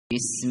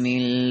بسم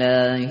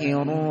الله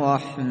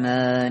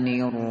الرحمن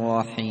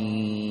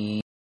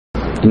الرحيم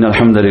إن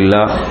الحمد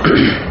لله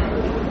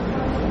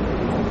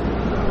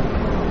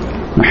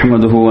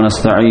نحمده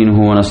ونستعينه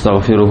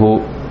ونستغفره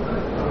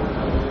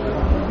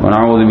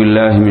ونعوذ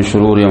بالله من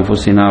شرور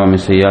أنفسنا ومن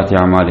سيئات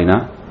أعمالنا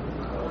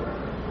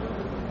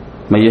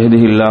من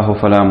يهده الله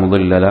فلا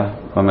مضل له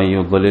ومن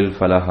يضلل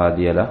فلا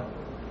هادي له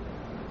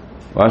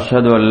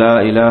وأشهد أن لا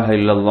إله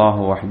إلا الله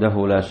وحده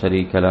لا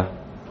شريك له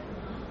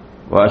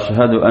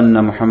وأشهد أن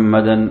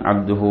محمدا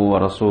عبده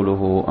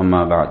ورسوله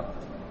أما بعد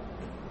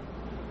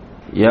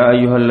يا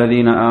أيها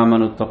الذين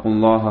آمنوا اتقوا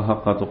الله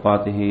حق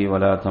تقاته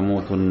ولا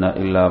تموتن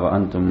إلا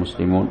وأنتم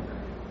مسلمون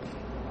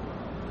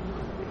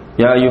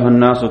يا أيها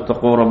الناس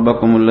اتقوا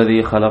ربكم الذي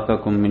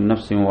خلقكم من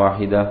نفس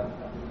واحدة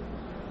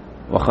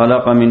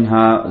وخلق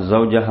منها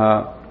زوجها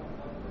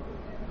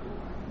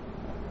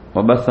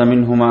وبث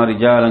منهما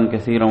رجالا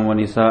كثيرا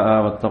ونساء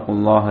واتقوا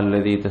الله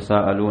الذي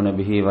تساءلون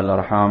به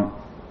والأرحام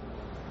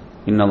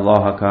إن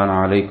الله كان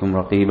عليكم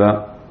رقيبا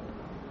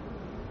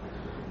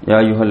يا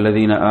أيها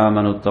الذين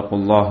آمنوا اتقوا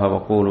الله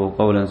وقولوا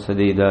قولا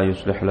سديدا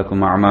يصلح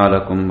لكم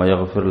أعمالكم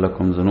ويغفر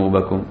لكم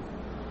ذنوبكم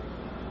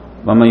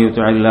ومن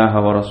يطع الله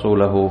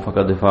ورسوله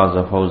فقد فاز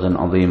فوزا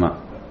عظيما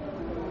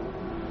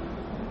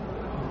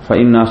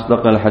فإن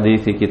أصدق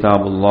الحديث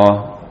كتاب الله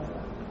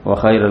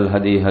وخير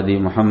الهدي هدي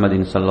محمد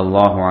صلى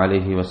الله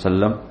عليه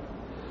وسلم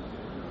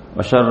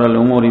وشر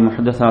الأمور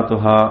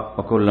محدثاتها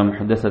وكل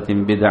محدثة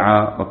بدعة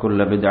وكل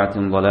بدعة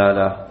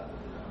ضلالة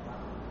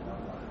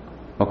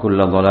وكل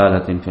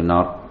ضلالة في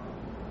النار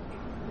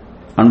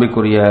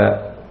அன்பிற்குரிய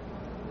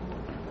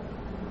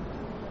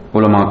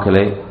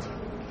உலமாக்களே,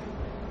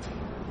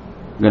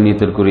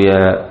 கண்ணியத்திற்குரிய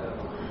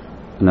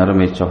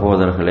நறுமை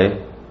சகோதரர்களே,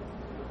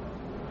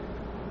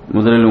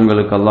 முதலில்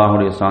உங்களுக்கு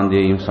அல்லாஹுடைய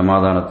சாந்தியையும்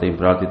சமாதானத்தையும்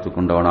பிரார்த்தித்துக்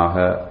கொண்டவனாக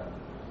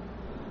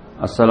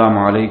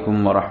அஸ்ஸலாமு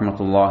அலைக்கும்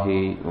வரஹ்மத்துல்லாஹி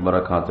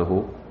வபரகாத்துஹு.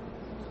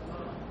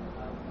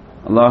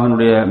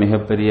 அல்லாஹ்வினுடைய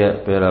மிகப்பெரிய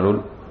பேரருள்,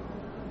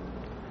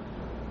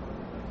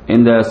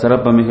 இந்த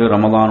சிறப்புமிகு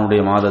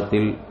ரமலானுடைய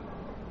மாதத்தில்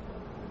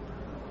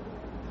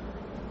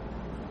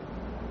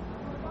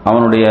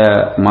அவனுடைய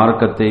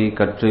மார்க்கத்தை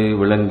கற்று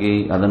விளங்கி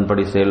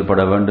அதன்படி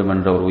செயல்பட வேண்டும்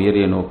என்ற ஒரு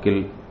உயரிய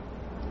நோக்கில்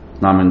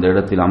நாம் இந்த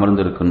இடத்தில்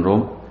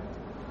அமர்ந்திருக்கின்றோம்.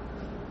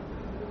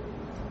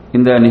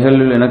 இந்த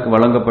நிகழ்வில் எனக்கு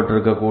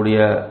வழங்கப்பட்டிருக்கக்கூடிய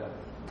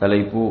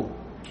தலைப்பு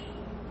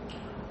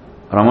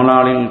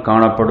ரமலானில்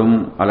காணப்படும்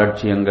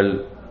அலட்சியங்கள்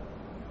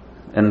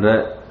என்ற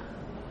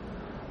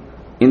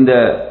இந்த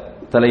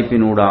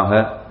தலைப்பினூடாக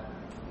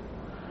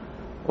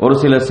ஒரு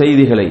சில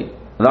செய்திகளை,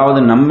 அதாவது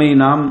நம்மை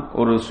நாம்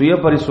ஒரு சுய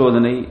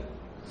பரிசோதனை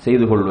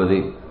செய்து கொள்வது.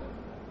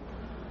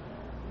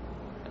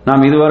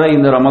 நாம் இதுவரை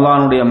இந்த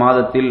ரமலானுடைய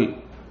மாதத்தில்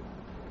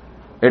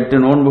 8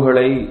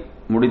 நோன்புகளை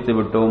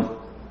முடித்துவிட்டோம்.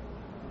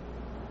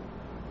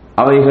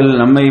 அவைகள்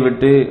நம்மை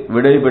விட்டு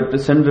விடைபெற்று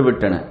சென்று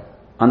விட்டன.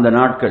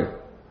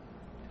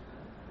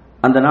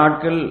 அந்த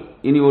நாட்கள்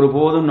இனி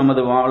ஒருபோதும்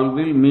நமது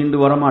வாழ்வில் மீண்டு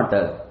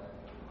வரமாட்டாது.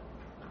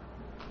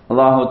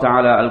 அல்லாஹு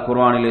தஆலா அல்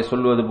குர்ஆனிலே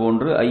சொல்வது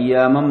போன்று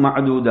ஐயாமம்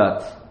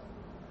மஅதூதாத்,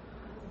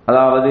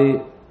 அதாவது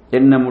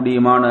என்ன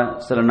முடியுமான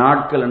சில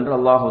நாட்கள் என்று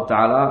அல்லாஹு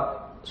தஆலா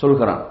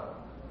சொல்கிறான்.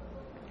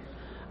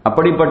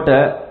 அப்படிப்பட்ட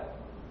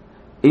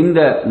இந்த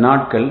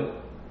நாட்கள்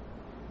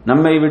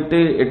நம்மை விட்டு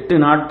 8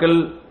 நாட்கள்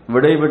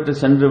விடைபெற்று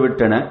சென்று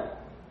விட்டன.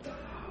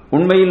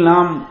 உண்மையில்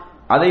நாம்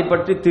அதை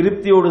பற்றி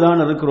திருப்தியோடு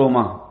தான்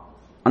இருக்கிறோமா?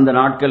 அந்த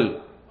நாட்கள்,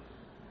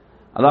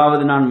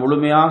 அதாவது நான்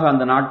முழுமையாக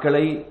அந்த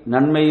நாட்களை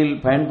நன்மையில்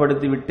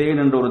பயன்படுத்தி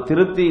விட்டேன் என்ற ஒரு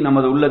திருப்தி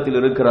நமது உள்ளத்தில்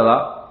இருக்கிறதா?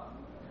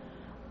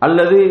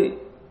 அல்லது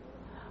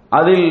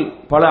அதில்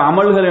பல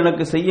அமல்கள்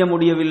எனக்கு செய்ய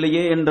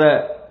முடியவில்லையே என்ற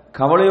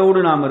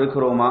கவலையோடு நாம்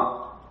இருக்கிறோமா?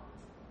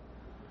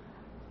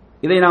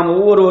 இதை நாம்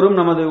ஒவ்வொருவரும்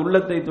நமது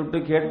உள்ளத்தை தொட்டு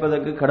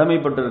கேட்பதற்கு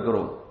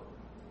கடமைப்பட்டிருக்கிறோம்.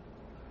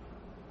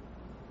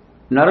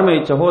 நறுமை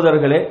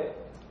சகோதரர்களே,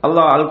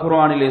 அல்லாஹ் அல்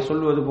குர்ஆனிலே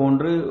சொல்வது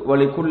போன்று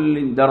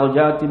வலிகுல்லி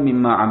தரஜாத்தின்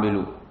மிம்மா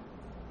அமிலு,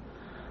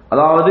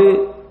 அதாவது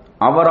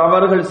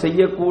அவர்கள்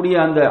செய்யக்கூடிய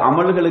அந்த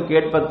அமல்களுக்கு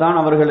ஏற்பத்தான்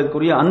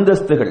அவர்களுக்குரிய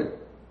அந்தஸ்துகள்,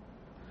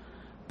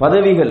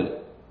 பதவிகள்.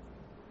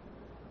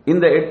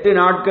 இந்த 8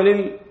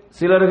 நாட்களில்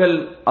சிலர்கள்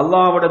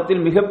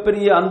அல்லாஹ்விடத்தில்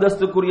மிகப்பெரிய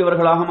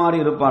அந்தஸ்துக்குரியவர்களாக மாறி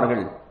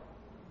இருப்பார்கள்.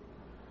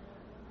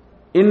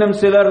 இன்னும்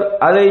சிலர்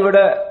அதைவிட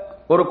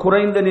ஒரு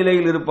குறைந்த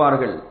நிலையில்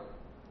இருப்பார்கள்.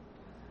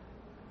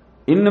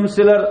 இன்னும்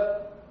சிலர்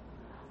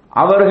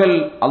அவர்கள்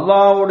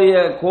அல்லாஹ்வுடைய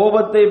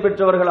கோபத்தை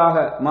பெற்றவர்களாக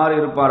மாறி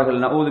இருப்பார்கள்.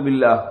 நஊது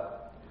பில்லாஹ்.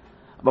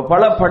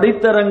 பல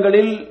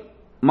படித்தரங்களில்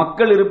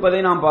மக்கள் இருப்பதை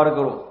நாம்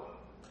பார்க்கிறோம்.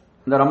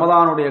 இந்த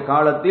ரமலானுடைய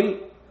காலத்தில்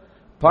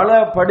பல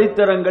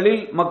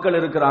படித்தரங்களில் மக்கள்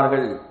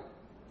இருக்கிறார்கள்.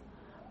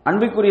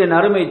 அன்பிற்குரிய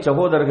நறுமை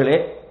சகோதரர்களே,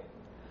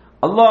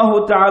 அல்லாஹு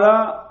தஆலா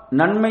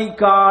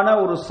நன்மைக்கான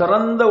ஒரு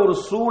சிறந்த ஒரு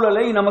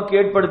சூழலை நமக்கு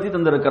ஏற்படுத்தி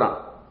தந்திருக்கிறான்.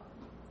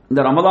 இந்த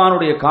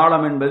ரமலானுடைய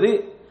காலம் என்பது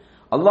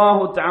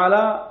அல்லாஹு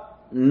தஆலா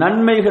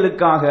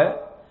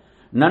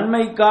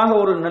நன்மைக்காக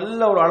ஒரு நல்ல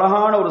ஒரு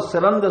அழகான ஒரு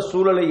சிறந்த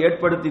சூழலை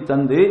ஏற்படுத்தி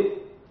தந்து,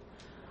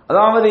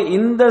 அதாவது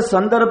இந்த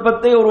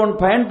சந்தர்ப்பத்தை ஒருவன்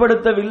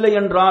பயன்படுத்தவில்லை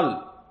என்றால்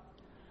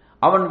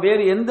அவன்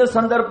வேறு எந்த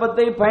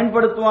சந்தர்ப்பத்தை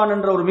பயன்படுத்துவான்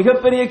என்ற ஒரு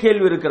மிகப்பெரிய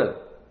கேள்வி இருக்கிறது.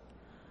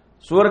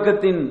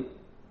 சுவர்க்கத்தின்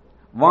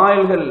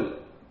வாயில்கள்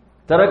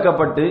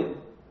திறக்கப்பட்டு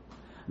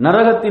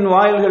நரகத்தின்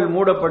வாயில்கள்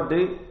மூடப்பட்டு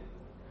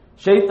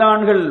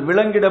ஷைத்தான்கள்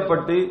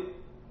விலங்கிடப்பட்டு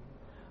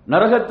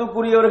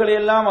நரகத்துக்குரியவர்களை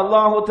எல்லாம்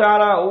அல்லாஹு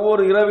தஆலா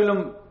ஒவ்வொரு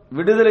இரவிலும்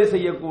விடுதலை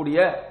செய்யக்கூடிய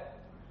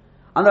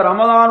அந்த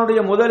ரமலானுடைய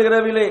முதல்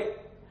இரவிலே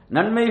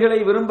நன்மைகளை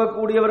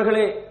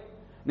விரும்பக்கூடியவர்களே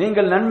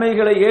நீங்கள்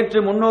நன்மைகளை ஏற்று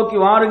முன்னோக்கி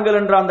வாருங்கள்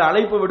என்ற அந்த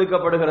அழைப்பு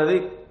விடுக்கப்படுகிறது.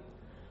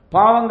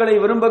 பாவங்களை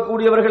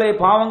விரும்பக்கூடியவர்களே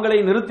பாவங்களை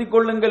நிறுத்திக்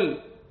கொள்ளுங்கள்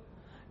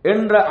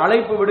என்ற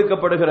அழைப்பு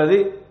விடுக்கப்படுகிறது.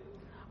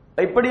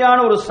 இப்படியான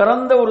ஒரு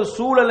சிறந்த ஒரு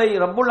சூழலை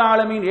ரப்புல்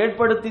ஆலமீன்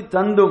ஏற்படுத்தி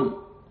தந்தும்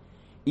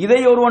இதை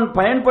ஒருவன்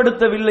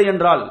பயன்படுத்தவில்லை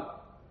என்றால்,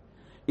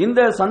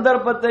 இந்த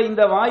சந்தர்ப்பத்தை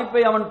இந்த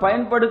வாய்ப்பை அவன்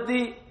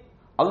பயன்படுத்தி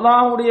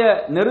அல்லாஹ்வுடைய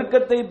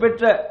நெருக்கத்தை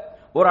பெற்ற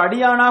ஒரு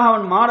அடியானாக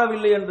அவன்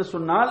மாறவில்லை என்று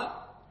சொன்னால்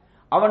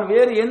அவன்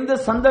வேறு எந்த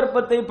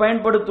சந்தர்ப்பத்தை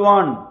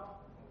பயன்படுத்துவான்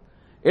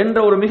என்ற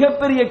ஒரு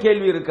மிகப்பெரிய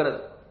கேள்வி இருக்கிறது.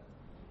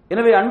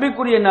 எனவே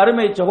அன்பிற்குரிய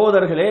அருமை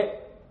சகோதரர்களே,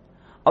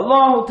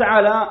 அல்லாஹு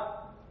தஆலா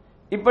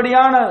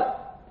இப்படியான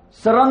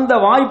சிறந்த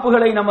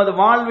வாய்ப்புகளை நமது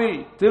வாழ்வில்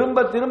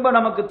திரும்ப திரும்ப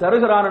நமக்கு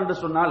தருகிறான் என்று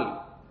சொன்னால்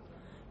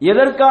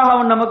எதற்காக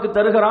அவன் நமக்கு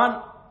தருகிறான்?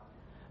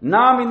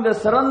 நாம் இந்த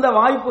சிறந்த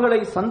வாய்ப்புகளை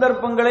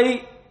சந்தர்ப்பங்களை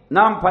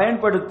நாம்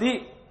பயன்படுத்தி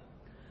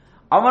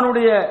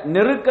அவனுடைய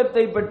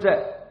நெருக்கத்தை பெற்ற,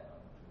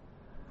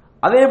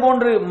 அதே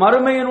போன்று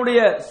மறுமையினுடைய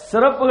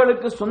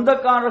சிறப்புகளுக்கு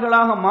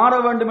சொந்தக்காரர்களாக மாற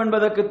வேண்டும்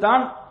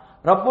என்பதற்குத்தான்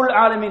ரப்புல்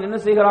ஆலமீன் என்ன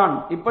செய்கிறான்?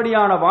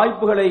 இப்படியான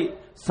வாய்ப்புகளை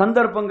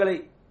சந்தர்ப்பங்களை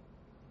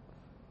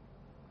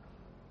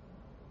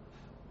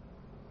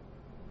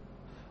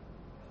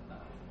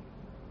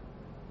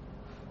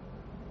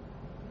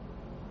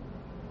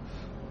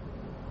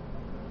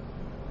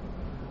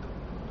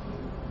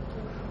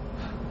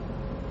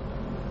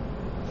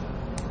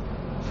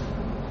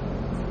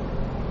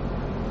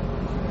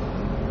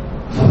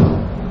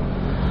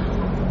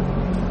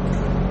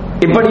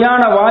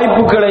இப்படியான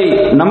வாய்ப்புகளை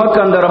நமக்கு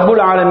அந்த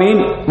ரப்புல்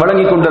ஆலமீன்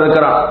வழங்கிக்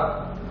கொண்டிருக்கிறார்.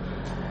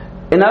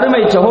 என் அருமை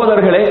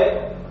சகோதரர்களே,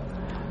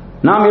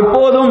 நாம்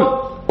எப்போதும்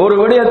ஒரு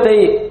விடயத்தை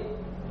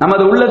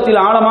நமது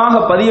உள்ளத்தில்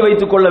ஆழமாக பதிய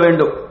வைத்துக் கொள்ள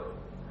வேண்டும்.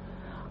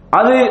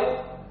 அது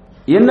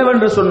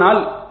என்னவென்று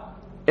சொன்னால்,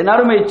 என்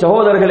அருமை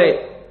சகோதரர்களே,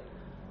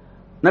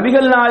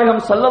 நபிகள்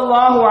நாயகம்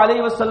ஸல்லல்லாஹு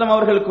அலைஹி வஸல்லம்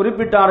அவர்கள்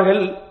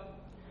குறிப்பிட்டார்கள்,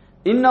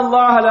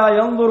 இன்னல்லாஹ லா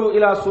யன்துரு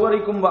இலா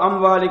சுவரிக்கும் வ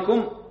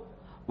அம்வாலிக்கும்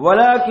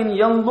வலாக்கின்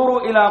யன்துரு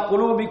இலா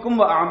குலூபிக்கும்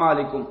வ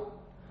அமாலிக்கும்.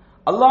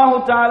 அல்லாஹு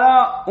தஆலா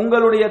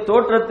உங்களுடைய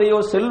தோற்றத்தையோ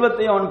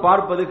செல்வத்தையோ அவன்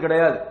பார்ப்பது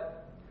கிடையாது.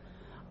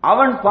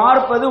 அவன்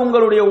பார்ப்பது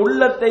உங்களுடைய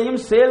உள்ளத்தையும்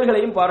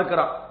செயல்களையும்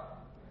பார்க்கிறான்.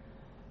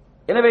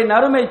 எனவே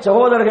நறுமை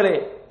சகோதரர்களே,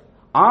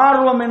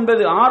 ஆர்வம்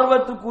என்பது,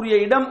 ஆர்வத்துக்குரிய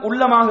இடம்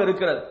உள்ளமாக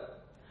இருக்கிறது.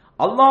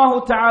 அல்லாஹு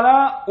தஆலா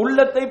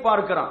உள்ளத்தை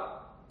பார்க்கிறான்.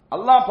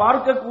 அல்லாஹ்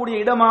பார்க்கக்கூடிய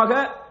இடமாக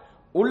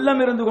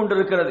உள்ளம் இருந்து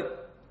கொண்டிருக்கிறது.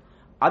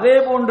 அதே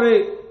போன்று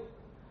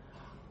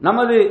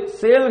நமது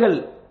செயல்கள்,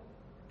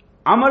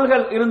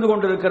 அமல்கள் இருந்து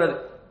கொண்டிருக்கிறது.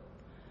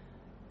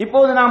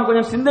 இப்போது நாம்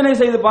கொஞ்சம் சிந்தனை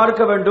செய்து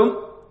பார்க்க வேண்டும்.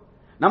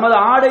 நமது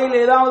ஆடையில்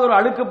ஏதாவது ஒரு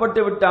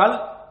அழுக்குப்பட்டு விட்டால்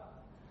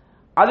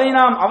அதை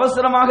நாம்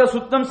அவசரமாக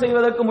சுத்தம்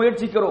செய்வதற்கு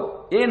முயற்சிக்கிறோம்.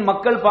 ஏன்?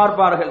 மக்கள்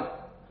பார்ப்பார்கள்,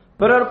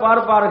 பிறர்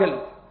பார்ப்பார்கள்,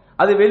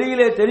 அது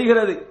வெளியிலே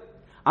தெரிகிறது.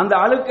 அந்த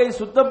அழுக்கை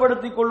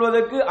சுத்தப்படுத்திக்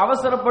கொள்வதற்கு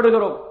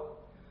அவசரப்படுகிறோம்.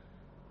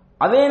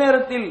 அதே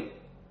நேரத்தில்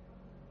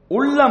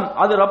உள்ளம்,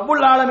 அது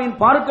ரப்புல் ஆலமீன்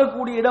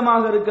பார்க்கக்கூடிய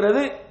இடமாக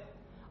இருக்கிறது.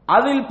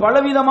 அதில்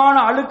பலவிதமான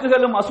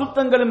அழுக்குகளும்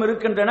அசுத்தங்களும்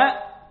இருக்கின்றன.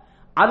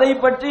 அதை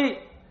பற்றி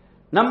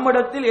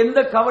நம்மிடத்தில் எந்த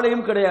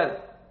கவலையும் கிடையாது.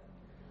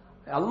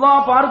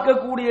 அல்லாஹ்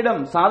பார்க்கக்கூடிய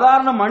இடம்,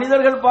 சாதாரண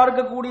மனிதர்கள்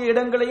பார்க்கக்கூடிய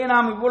இடங்களையே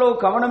நாம் இவ்வளவு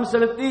கவனம்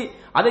செலுத்தி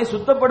அதை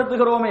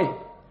சுத்தப்படுத்துகிறோமே.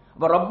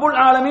 அப்ப ரப்புல்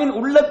ஆலமீன்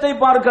உள்ளத்தை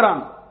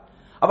பார்க்கிறான்.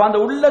 அப்ப அந்த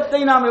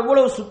உள்ளத்தை நாம்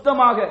எவ்வளவு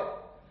சுத்தமாக,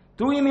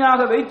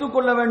 தூய்மையாக வைத்துக்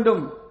கொள்ள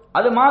வேண்டும்.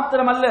 அது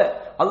மாத்திரமல்ல,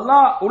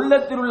 அல்லாஹ்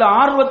உள்ளத்தில் உள்ள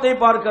ஆர்வத்தை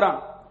பார்க்கிறான்.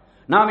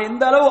 நாம்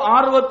எந்த அளவு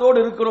ஆர்வத்தோடு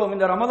இருக்கிறோம்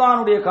இந்த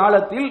ரமதானுடைய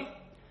காலத்தில்.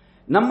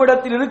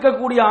 நம்மிடத்தில்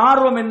இருக்கக்கூடிய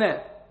ஆர்வம் என்ன?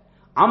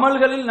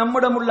 அமல்களில்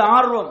நம்மிடம் உள்ள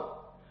ஆர்வம்.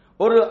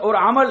 ஒரு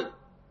அமல்,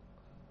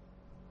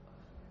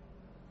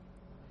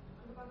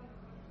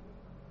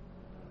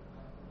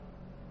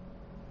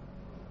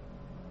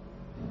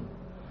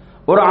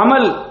 ஒரு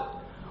அமல்,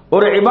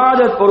 ஒரு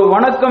இபாதத், ஒரு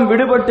வணக்கம்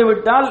விடுபட்டு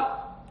விட்டால்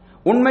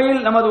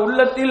உண்மையில் நமது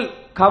உள்ளத்தில்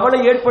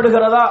கவலை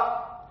ஏற்படுகிறதா?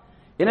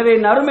 எனவே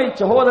நறுமை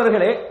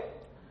சகோதரர்களே,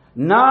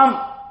 நாம்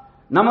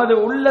நமது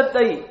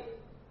உள்ளத்தை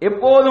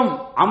எப்போதும்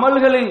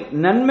அமல்களில்,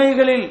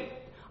 நன்மைகளில்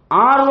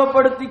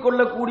ஆர்வப்படுத்திக்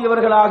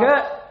கொள்ளக்கூடியவர்களாக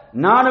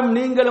நானும்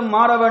நீங்களும்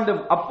மாற வேண்டும்.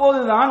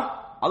 அப்போதுதான்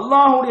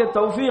அல்லாஹ்வுடைய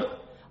தௌஃபீக்,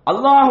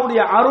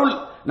 அல்லாஹ்வுடைய அருள்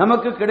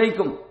நமக்கு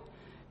கிடைக்கும்.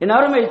 என்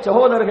அருமை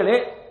சகோதரர்களே,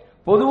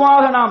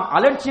 பொதுவாக நாம்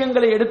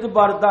அலட்சியங்களை எடுத்து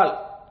பார்த்தால்,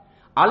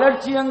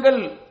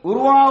 அலட்சியங்கள்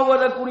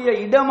உருவாவதற்குரிய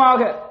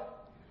இடமாக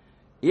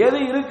எது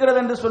இருக்கிறது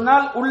என்று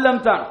சொன்னால்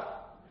உள்ளம்தான்.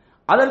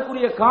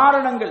 அதற்குரிய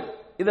காரணங்கள்,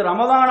 இது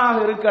ரமதானாக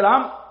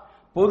இருக்கலாம்,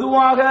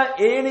 பொதுவாக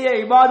ஏனைய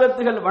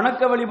இபாதத்துகள்,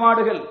 வணக்க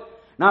வழிபாடுகள்,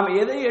 நாம்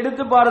எதை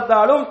எடுத்து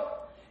பார்த்தாலும்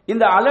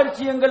இந்த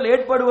அலட்சியங்கள்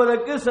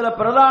ஏற்படுவதற்கு சில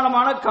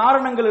பிரதானமான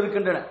காரணங்கள்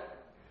இருக்கின்றன.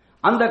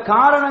 அந்த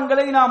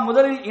காரணங்களை நாம்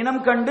முதலில்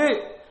இனம் கண்டு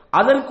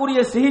அதற்குரிய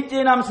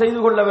சிகிச்சையை நாம் செய்து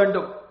கொள்ள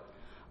வேண்டும்.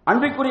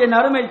 அன்பிற்குரிய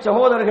நறுமை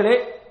சகோதரர்களே,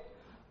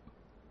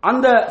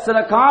 அந்த சில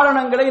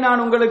காரணங்களை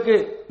நான் உங்களுக்கு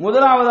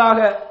முதலாவதாக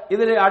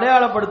இதில்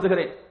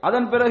அடையாளப்படுத்துகிறேன்.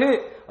 அதன் பிறகு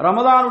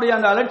ரமதானுடைய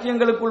அந்த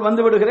அலட்சியங்களுக்குள்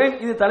வந்து விடுகிறேன்.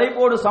 இது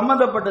தலைப்போடு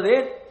சம்பந்தப்பட்டதே.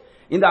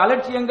 இந்த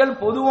அலட்சியங்கள்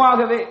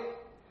பொதுவாகவே,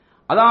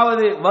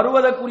 அதாவது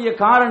வருவதற்குரிய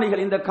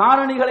காரணிகள், இந்த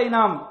காரணிகளை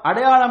நாம்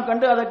அடையாளம்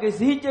கண்டு அதற்கு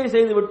சிகிச்சை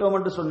செய்து விட்டோம்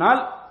என்று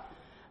சொன்னால்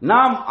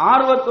நாம்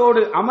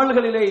ஆர்வத்தோடு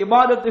அமல்களிலே,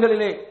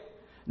 இபாதத்துகளிலே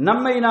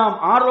நம்மை நாம்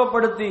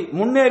ஆர்வப்படுத்தி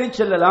முன்னேறி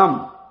செல்லலாம்.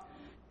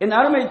 என்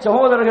அருமை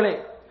சகோதரர்களே,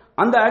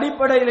 அந்த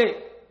அடிப்படையிலே,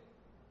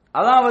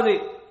 அதாவது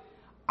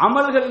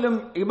அமல்களிலும்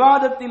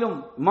இபாதத்திலும்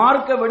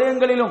மார்க்க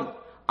விடயங்களிலும்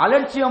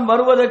அலட்சியம்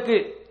வருவதற்கு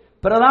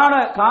பிரதான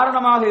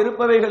காரணமாக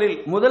இருப்பவைகளில்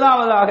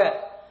முதலாவதாக,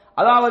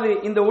 அதாவது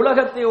இந்த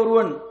உலகத்தை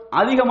ஒருவன்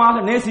அதிகமாக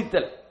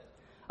நேசித்தல்.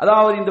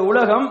 அதாவது இந்த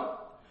உலகம்,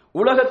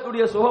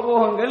 உலகத்துடைய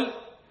சுகபோகங்கள்,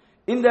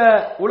 இந்த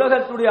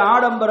உலகத்துடைய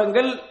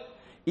ஆடம்பரங்கள்,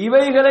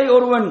 இவைகளை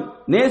ஒருவன்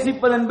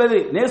நேசிப்பதென்பது,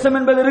 நேசம்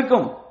என்பது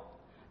இருக்கும்,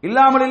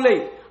 இல்லாமல் இல்லை.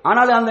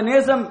 ஆனால் அந்த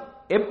நேசம்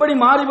எப்படி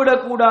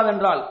மாறிவிடக் கூடாது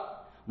என்றால்,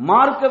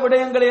 மார்க்க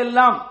விடயங்களை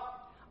எல்லாம்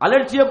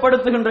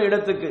அலட்சியப்படுத்துகின்ற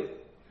இடத்துக்கு,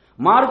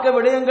 மார்க்க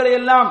விடயங்களை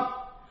எல்லாம்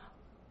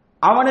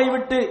அவனை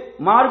விட்டு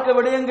மார்க்க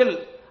விடயங்கள்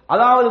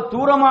அதாவது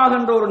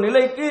தூரமாகின்ற ஒரு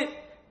நிலைக்கு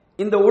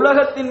இந்த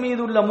உலகத்தின்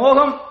மீது உள்ள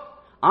மோகம்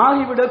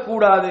ஆகிவிடக்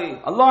கூடாது.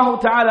 அல்லாஹு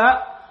தஆலா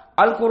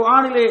அல்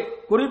குர்ஆனிலே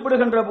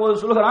குறிப்பிடுகின்ற போது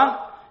சொல்கிறான்,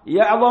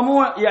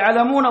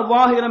 யஅலமூன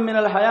ஸாஹிரன்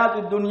மினல்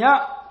ஹயாத்தித் துன்யா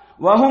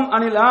வஹும்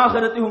அனில்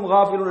ஆகிரத்தி ஹும்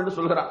காஃபிலூன் என்று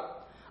சொல்கிறான்.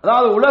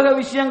 அதாவது உலக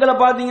விஷயங்களை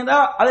பார்த்தீங்கன்னா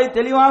அதை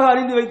தெளிவாக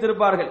அறிந்து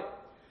வைத்திருப்பார்கள்.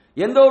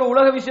 எந்த ஒரு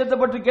உலக விஷயத்தை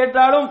பற்றி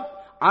கேட்டாலும்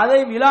அதை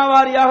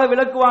விலாவாரியாக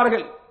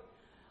விளக்குவார்கள்.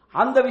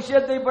 அந்த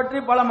விஷயத்தை பற்றி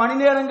பல மணி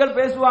நேரங்கள்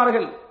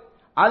பேசுவார்கள்,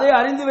 அதை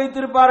அறிந்து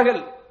வைத்திருப்பார்கள்.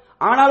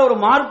 ஆனால் ஒரு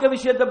மார்க்க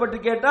விஷயத்தை பற்றி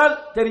கேட்டால்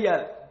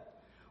தெரியாது.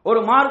 ஒரு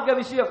மார்க்க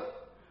விஷயம்,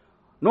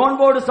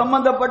 நோன்போடு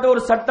சம்பந்தப்பட்ட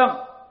ஒரு சட்டம்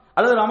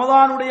அல்லது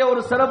ரமதானுடைய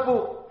ஒரு சிறப்பு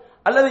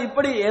அல்லது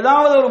இப்படி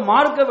ஏதாவது ஒரு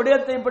மார்க்க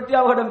விடயத்தை பற்றி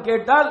அவர்களிடம்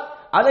கேட்டால்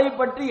அதை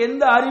பற்றி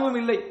எந்த அறிவும்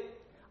இல்லை,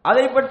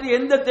 அதை பற்றி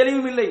எந்த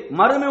தெளிவும் இல்லை.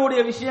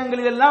 மறுமையுடைய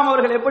விஷயங்களில் எல்லாம்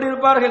அவர்கள் எப்படி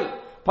இருப்பார்கள்?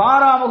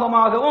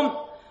 பாராமுகமாகவும்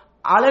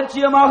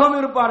அலட்சியமாகவும்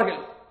இருப்பார்கள்.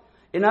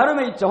 என்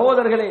அருமை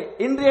சகோதரர்களே,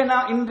 இன்றைய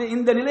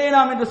இந்த நிலையை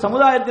நாம் இன்று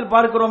சமுதாயத்தில்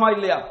பார்க்கிறோமா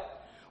இல்லையா?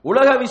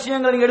 உலக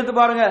விஷயங்களை எடுத்து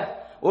பாருங்க.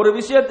 ஒரு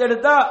விஷயத்தை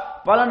எடுத்தா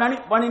பல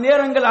மணி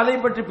நேரங்கள் அதை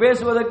பற்றி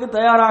பேசுவதற்கு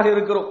தயாராக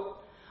இருக்கிறோம்.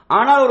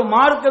 ஆனால் ஒரு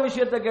மார்க்க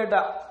விஷயத்தை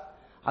கேட்டா,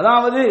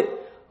 அதாவது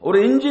ஒரு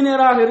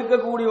இன்ஜினியராக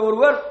இருக்கக்கூடிய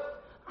ஒருவர்,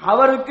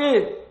 அவருக்கு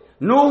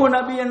நூஹ்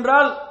நபி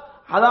என்றால்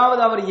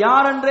அதாவது அவர்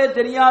யார் என்றே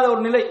தெரியாத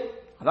ஒரு நிலை.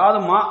 அதாவது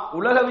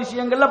உலக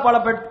விஷயங்கள்ல பல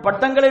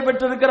பட்டங்களை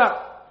பெற்றிருக்கிறார்,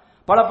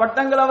 பல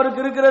பட்டங்கள்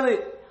அவருக்கு இருக்கிறது.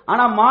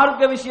 ஆனா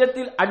மார்க்க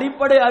விஷயத்தில்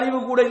அடிப்படை அறிவு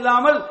கூட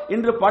இல்லாமல்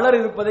இன்று பலர்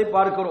இருப்பதை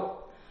பார்க்கிறோம்.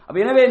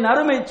 எனவே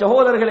நறுமை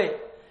சகோதரர்களே,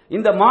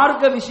 இந்த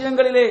மார்க்க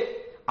விஷயங்களிலே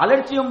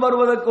அலட்சியம்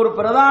வருவதற்கு ஒரு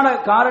பிரதான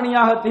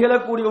காரணியாக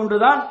திகழக்கூடிய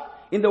ஒன்றுதான்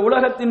இந்த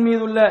உலகத்தின்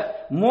மீது உள்ள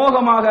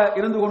மோகமாக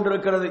இருந்து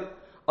கொண்டிருக்கிறது.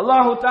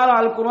 அல்லாஹு தஆலா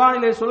அல்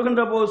குர்ஆனிலே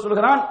சொல்கின்ற போது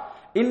சொல்கிறான்,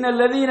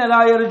 இன்னல்லதீன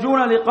லா யர்ஜூன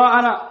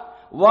லிகாஅனா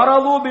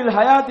வரது பில்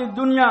ஹயாத்தித்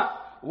துன்யா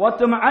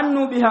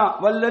வத்மஅன்னு பிஹா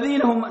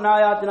வல்லதீன ஹும் அன்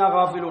ஆயாத்தினா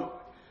காஃபிலூன்.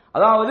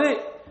 அதாவது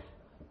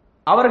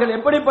அவர்கள்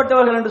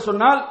எப்படிப்பட்டவர்கள் என்று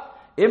சொன்னால்,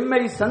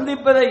 எம்மை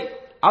சந்திப்பதை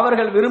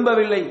அவர்கள்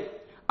விரும்பவில்லை,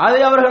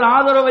 அதை அவர்கள்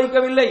ஆதரவு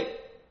வைக்கவில்லை.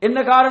 என்ன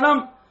காரணம்?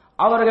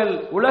 அவர்கள்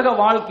உலக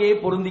வாழ்க்கையை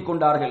பொருந்திக்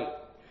கொண்டார்கள்,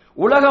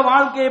 உலக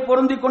வாழ்க்கையை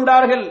பொருந்திக்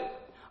கொண்டார்கள்.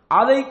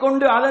 அதை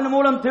கொண்டு அதன்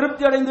மூலம்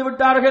திருப்தி அடைந்து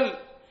விட்டார்கள்.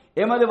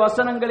 எமது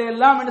வசனங்களை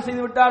எல்லாம் என்ன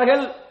செய்து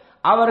விட்டார்கள்?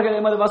 அவர்கள்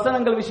எமது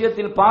வசனங்கள்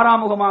விஷயத்தில்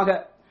பாராமுகமாக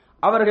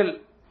அவர்கள்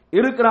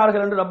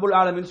இருக்கிறார்கள் என்று ரப்புல்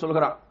ஆலமீன்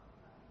சொல்கிறார்.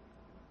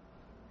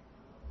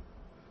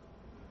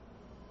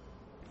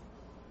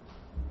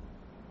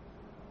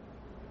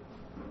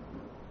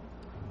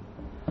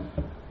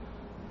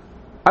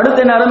 அடுத்த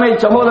அருமை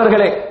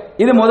சகோதரர்களே,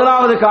 இது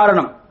முதலாவது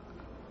காரணம்.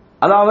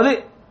 அதாவது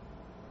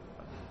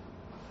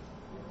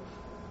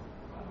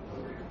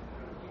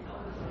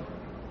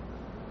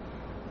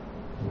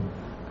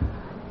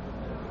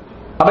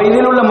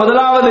இதில் உள்ள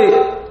முதலாவது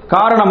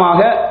காரணமாக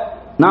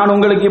நான்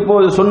உங்களுக்கு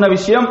இப்போது சொன்ன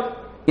விஷயம்,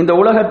 இந்த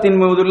உலகத்தின்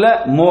மீதுள்ள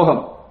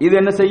மோகம். இது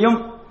என்ன செய்யும்?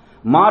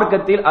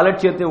 மார்க்கத்தில்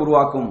அலட்சியத்தை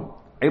உருவாக்கும்,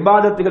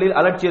 இபாதத்துகளில்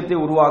அலட்சியத்தை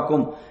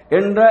உருவாக்கும்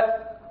என்ற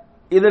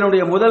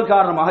இதனுடைய முதல்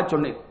காரணமாக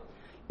சொன்னேன்.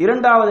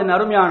 இரண்டாவது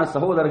அருமையான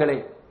சகோதரர்களே,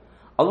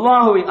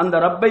 அல்லாஹுவை அந்த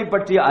ரப்பை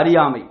பற்றிய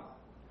அறியாமை,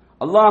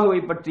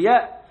 அல்லாஹுவை பற்றிய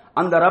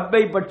அந்த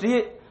ரப்பை பற்றி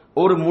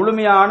ஒரு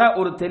முழுமையான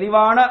ஒரு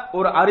தெளிவான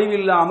ஒரு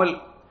அறிவில்லாமல்,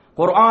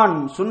 குர்ஆன்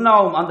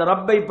சுன்னாவும் அந்த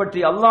ரப்பை பற்றி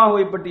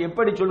அல்லாஹுவை பற்றி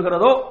எப்படி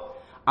சொல்கிறதோ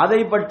அதை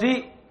பற்றி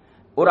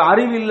ஒரு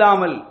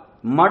அறிவில்லாமல்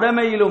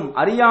மடமையிலும்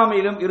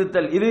அறியாமையிலும்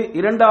இருத்தல், இது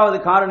இரண்டாவது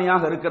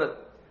காரணியாக இருக்கிறது.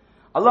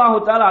 அல்லாஹு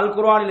தஆலா அல்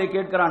குர்ஆனிலே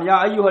கேட்கிறான், யா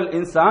அய்யுஹல்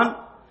இன்சான்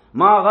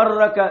மா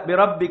கர்ரக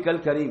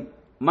பிரப்பிக்கல் கரீம்,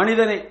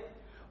 மனிதனே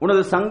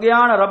உனது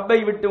சங்கையான ரப்பை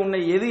விட்டு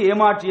உன்னை எது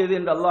ஏமாற்றியது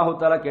என்று அல்லாஹு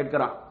தஆலா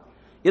கேட்கிறான்.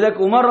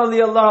 இதற்கு உமர்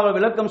ரலியல்லாஹு அன்ஹு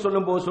விளக்கம்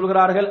சொல்லும் போது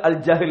சொல்கிறார்கள்,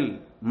 அல் ஜஹில்,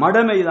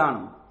 மடமைதான்.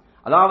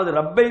 அதாவது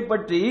ரப்பை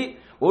பற்றி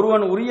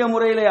ஒருவன் உரிய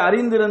முறையிலே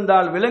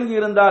அறிந்திருந்தால், விளங்கி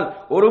இருந்தால்,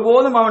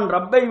 ஒருபோதும் அவன்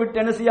ரப்பை விட்டு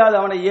என்ன செய்யாது,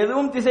 அவனை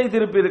எதுவும் திசை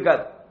திருப்பி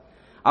இருக்காது,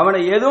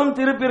 அவனை எதுவும்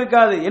திருப்பி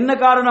இருக்காது. என்ன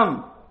காரணம்?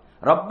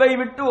 ரப்பை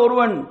விட்டு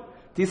ஒருவன்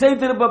திசை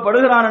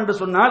திருப்பப்படுகிறான் என்று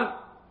சொன்னால்,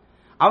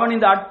 அவன்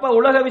இந்த அற்ப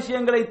உலக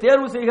விஷயங்களை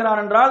தேர்வு செய்கிறான்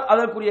என்றால்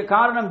அதற்குரிய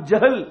காரணம்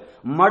ஜஹல்,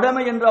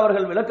 மடமை என்று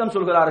அவர்கள் விளக்கம்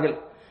சொல்கிறார்கள்.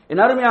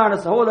 என் அருமையான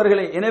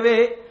சகோதரர்களே, எனவே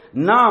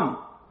நாம்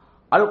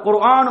அல்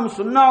குர்ஆனும்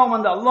சுன்னாவும்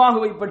அந்த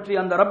அல்லாஹுவை பற்றி,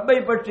 அந்த ரப்பை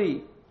பற்றி,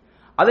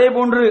 அதே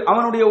போன்று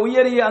அவனுடைய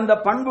உயரிய அந்த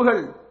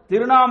பண்புகள்,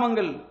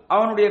 திருநாமங்கள்,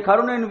 அவனுடைய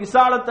கருணையின்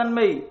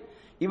விசாலத்தன்மை,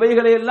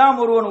 இவைகளையெல்லாம்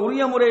ஒருவன்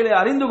உரிய முறையிலே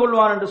அறிந்து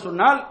கொள்வான் என்று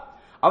சொன்னால்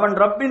அவன்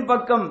ரப்பின்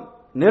பக்கம்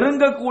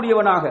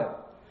நெருங்கக்கூடியவனாக,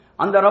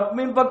 அந்த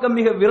ரப்பின் பக்கம்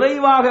மிக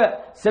விரைவாக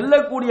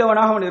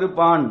செல்லக்கூடியவனாக அவன்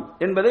இருப்பான்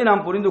என்பதை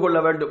நாம் புரிந்து கொள்ள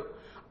வேண்டும்.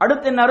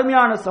 அடுத்த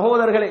அருமையான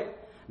சகோதரர்களே,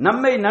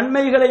 நம்மை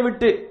நன்மைகளை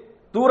விட்டு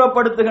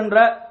தூரப்படுத்துகின்ற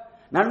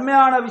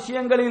நன்மையான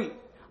விஷயங்களில்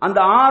அந்த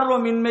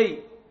ஆர்வமின்மை,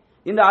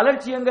 இந்த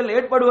அலட்சியங்கள்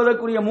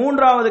ஏற்படுவதற்குரிய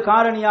மூன்றாவது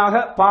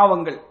காரணியாக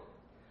பாவங்கள்.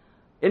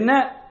 என்ன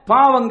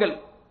பாவங்கள்?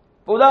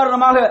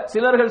 உதாரணமாக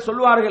சிலர்கள்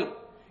சொல்வார்கள்,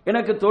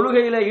 எனக்கு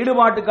தொழுகையில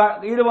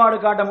ஈடுபாடு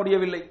காட்ட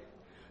முடியவில்லை,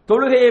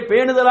 தொழுகையை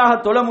பேணுதலாக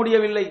தொழ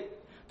முடியவில்லை,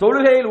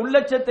 தொழுகையில்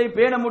உள்ளச்சத்தை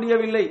பேண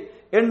முடியவில்லை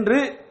என்று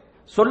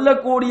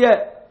சொல்லக்கூடிய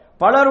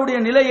பலருடைய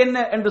நிலை என்ன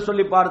என்று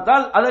சொல்லி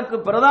பார்த்தால் அதற்கு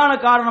பிரதான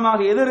காரணமாக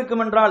எது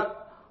இருக்கும் என்றால்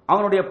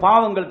அவனுடைய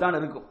பாவங்கள் தான்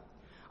இருக்கும்.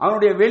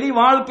 அவனுடைய வெளி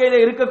வாழ்க்கையில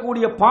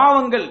இருக்கக்கூடிய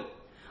பாவங்கள்,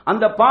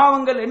 அந்த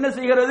பாவங்கள் என்ன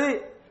செய்கிறது?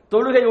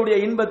 தொழுகையுடைய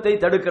இன்பத்தை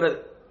தடுக்கிறது,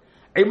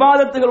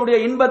 இபாதத்துகளுடைய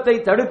இன்பத்தை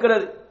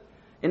தடுக்கிறது.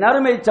 என்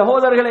அருமை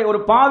சகோதரர்களை, ஒரு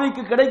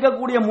பாவிக்கு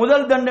கிடைக்கக்கூடிய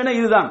முதல் தண்டனை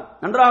இதுதான்,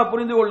 நன்றாக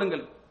புரிந்து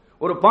கொள்ளுங்கள்.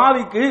 ஒரு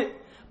பாவிக்கு,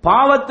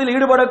 பாவத்தில்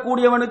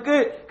ஈடுபடக்கூடியவனுக்கு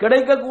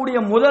கிடைக்கக்கூடிய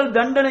முதல்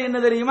தண்டனை என்ன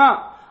தெரியுமா?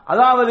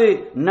 அதாவது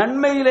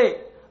நன்மையிலே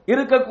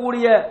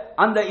இருக்கக்கூடிய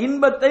அந்த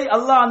இன்பத்தை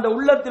அல்லாஹ் அந்த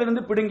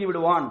உள்ளத்திலிருந்து பிடுங்கி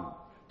விடுவான்.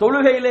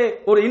 தொழுகையிலே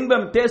ஒரு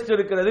இன்பம், டேஸ்ட்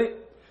இருக்கிறது,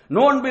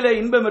 நோன்பிலே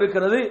இன்பம்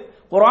இருக்கிறது,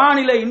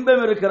 குர்ஆனிலே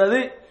இன்பம் இருக்கிறது,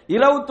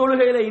 இரவு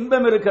தொழுகையிலே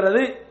இன்பம்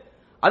இருக்கிறது,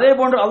 அதே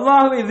போன்று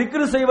அல்லாஹ்வை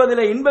திக்ர்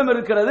செய்வதிலே இன்பம்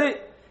இருக்கிறது.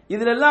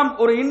 இதிலெல்லாம்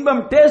ஒரு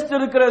இன்பம், டேஸ்ட்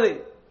இருக்கிறது.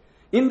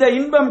 இந்த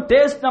இன்பம்,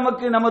 டேஸ்ட்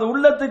நமக்கு நமது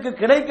உள்ளத்துக்கு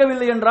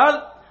கிடைக்கவில்லை என்றால்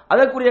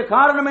அதற்குரிய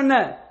காரணம் என்ன?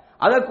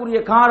 அதற்குரிய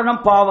காரணம்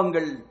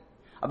பாவங்கள்.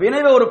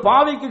 எனவே ஒரு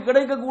பாவிக்கு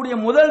கிடைக்கக்கூடிய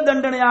முதல்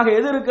தண்டனையாக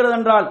எது இருக்கிறது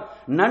என்றால்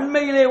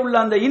நன்மையிலே உள்ள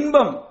அந்த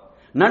இன்பம்,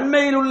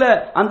 நன்மையில் உள்ள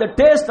அந்த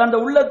டேஸ்ட் அந்த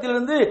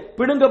உள்ளத்திலிருந்து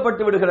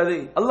பிடுங்கப்பட்டு விடுகிறது.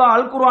 அல்லாஹ்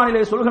அல்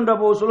குர்ஆனிலே சொல்கின்ற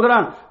போது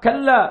சொல்கிறான்,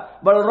 கல்லா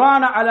பல்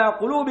ரான அலா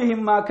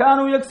குலூபிஹிம் மா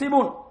கானூ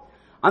யக்ஸிபூன்.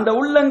 அந்த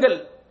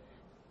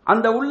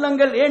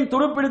உள்ளங்கள் ஏன்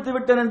துருப்பிடித்து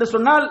விட்டன என்று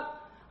சொன்னால்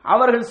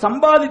அவர்கள்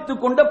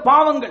சம்பாதித்துக் கொண்ட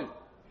பாவங்கள்.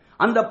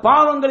 அந்த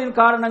பாவங்களின்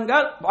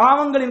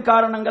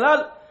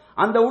காரணங்களால்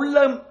அந்த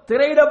உள்ளம்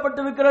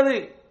திரையிடப்பட்டிருக்கிறது.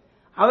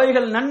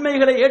 அவைகள்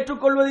நன்மைகளை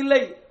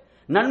ஏற்றுக்கொள்வதில்லை,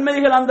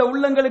 நன்மைகள் அந்த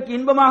உள்ளங்களுக்கு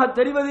இன்பமாக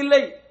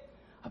தெரிவதில்லை.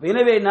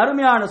 எனவே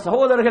நறுமையான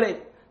சகோதரர்களே,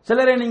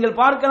 சிலரை நீங்கள்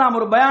பார்க்கலாம்,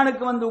 ஒரு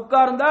பயானுக்கு வந்து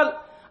உட்கார்ந்தால்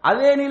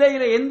அதே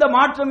நிலையில எந்த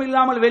மாற்றம்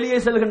இல்லாமல் வெளியே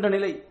செல்கின்ற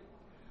நிலை.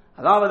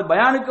 அதாவது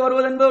பயானுக்கு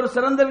வருவது என்பது ஒரு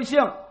சிறந்த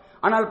விஷயம்.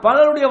 ஆனால்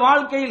பலருடைய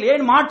வாழ்க்கையில்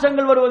ஏன்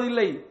மாற்றங்கள்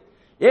வருவதில்லை?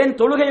 ஏன்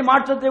தொழுகை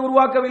மாற்றத்தை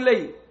உருவாக்கவில்லை?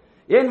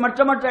 ஏன்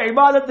மற்ற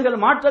இபாதத்துகள்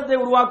மாற்றத்தை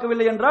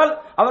உருவாக்கவில்லை என்றால்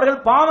அவர்கள்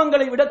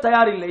பாவங்களை விட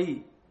தயாரில்லை.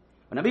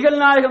 நபிகள்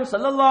நாயகம்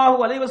ஸல்லல்லாஹு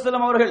அலைஹி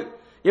வஸல்லம் அவர்கள்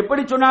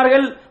எப்படி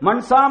சொன்னார்கள்?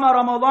 மன் ஸாம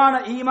ரமதான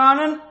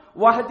ஈமானன்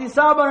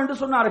வஹ்திஸாபன் என்று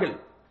சொன்னார்கள்.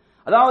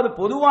 அதாவது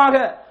பொதுவாக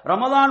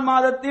ரமதான்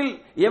மாதத்தில்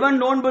எவன்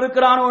நோன்பு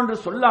இருக்கிறானோ என்று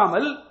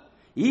சொல்லாமல்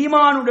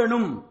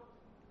ஈமானுடனும்,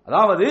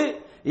 அதாவது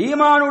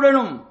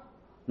ஈமானுடனும்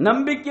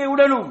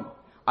நம்பிக்கையுடனும்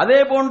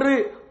அதே போன்று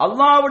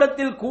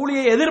அல்லாஹ்விடத்தில்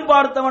கூலியை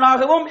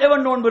எதிர்பார்த்தவனாகவும்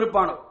எவன் நோன்பு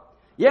இருப்பானோ.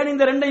 ஏன்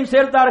இந்த ரெண்டையும்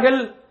சேர்த்தார்கள்?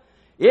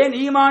 ஏன்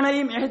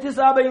ஈமானையும்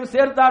இஹ்திஸாபையும்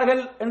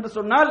சேர்த்தார்கள் என்று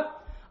சொன்னால்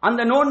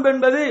அந்த நோன்பு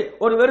என்பது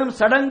ஒரு வெறும்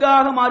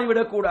சடங்காக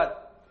மாறிவிடக் கூடாது.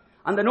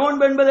 அந்த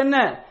நோன்பு என்பது என்ன?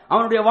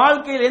 அவனுடைய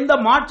வாழ்க்கையில் எந்த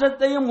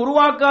மாற்றத்தையும்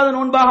உருவாக்காத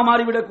நோன்பாக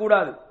மாறிவிடக்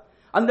கூடாது.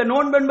 அந்த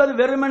நோன்பு என்பது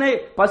வெறுமனே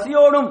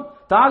பசியோடும்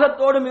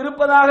தாகத்தோடும்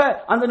இருப்பதாக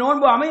அந்த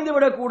நோன்பு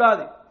அமைந்துவிடக்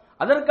கூடாது.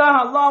 அதற்காக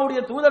அல்லாஹ்வுடைய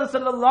தூதர்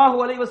ஸல்லல்லாஹு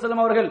அலைஹி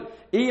வஸல்லம் அவர்கள்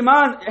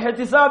ஈமான்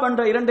இஹ்திஸாப்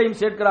என்ற இரண்டையும்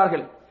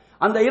சேர்க்கிறார்கள்.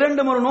 அந்த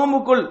இரண்டும் ஒரு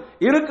நோன்புக்குள்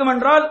இருக்கும்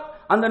என்றால்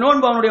அந்த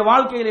நோன்பு அவனுடைய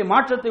வாழ்க்கையிலே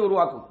மாற்றத்தை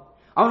உருவாக்கும்,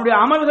 அவனுடைய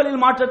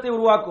அமல்களில் மாற்றத்தை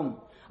உருவாக்கும்.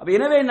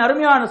 எனவே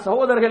அருமையான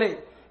சகோதரர்களே,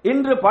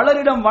 இன்று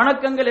பலரிடம்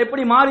வணக்கங்கள்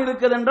எப்படி மாறி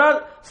இருக்கிறது என்றால்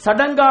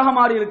சடங்காக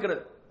மாறி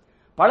இருக்கிறது.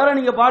 பலரை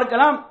நீங்க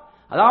பார்க்கலாம்,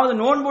 அதாவது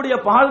நோன்புடைய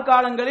பகல்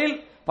காலங்களில்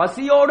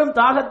பசியோடும்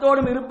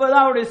தாகத்தோடும் இருப்பதா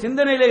அவருடைய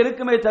சிந்தனையில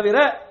இருக்குமே தவிர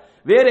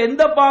வேறு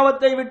எந்த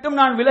பாவத்தை விட்டும்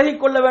நான்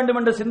விலகிக் கொள்ள வேண்டும்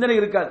என்ற சிந்தனை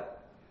இருக்காது.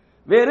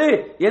 வேறு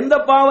எந்த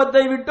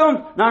பாவத்தை விட்டும்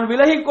நான்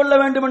விலகிக் கொள்ள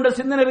வேண்டும் என்ற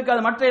சிந்தனை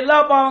இருக்காது. மற்ற எல்லா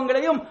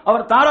பாவங்களையும்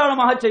அவர்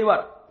தாராளமாக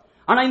செய்வார்.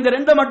 ஆனா இந்த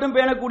ரெண்டை மட்டும்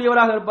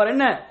பேணக்கூடியவராக இருப்பார்.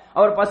 என்ன?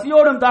 அவர்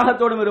பசியோடும்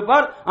தாகத்தோடும்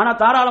இருப்பார், ஆனா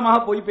தாராளமாக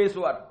போய்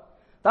பேசுவார்.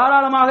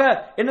 தாராளமாக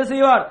என்ன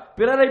செய்வார்?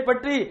 பிறரை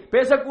பற்றி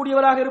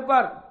பேசக்கூடியவராக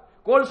இருப்பார்,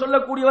 கோல்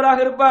சொல்லக்கூடியவராக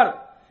இருப்பார்,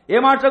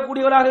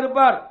 ஏமாற்றக்கூடியவராக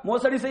இருப்பார்,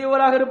 மோசடி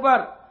செய்வராக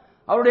இருப்பார்.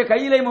 அவருடைய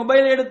கையிலே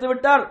மொபைலை எடுத்து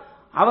விட்டார்,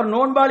 அவர்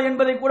நோன்பாளி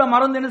என்பதை கூட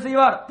மறந்து என்ன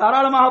செய்வார்?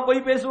 தாராளமாக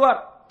போய் பேசுவார்.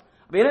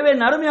 எனவே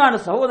நறுமையான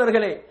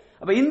சகோதரர்களே,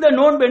 இந்த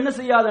நோன்பு என்ன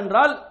செய்யாது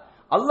என்றால்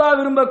அல்லாஹ்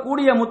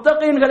விரும்பக்கூடிய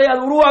முத்தகீன்களை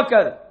அது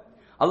உருவாக்காது.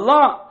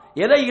 அல்லாஹ்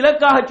எதை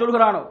இலக்காக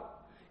சொல்கிறானோ,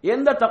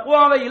 எந்த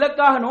தக்வாவை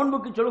இலக்காக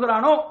நோன்புக்கு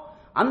சொல்கிறானோ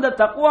அந்த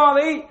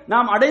தக்வாவை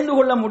நாம் அடைந்து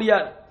கொள்ள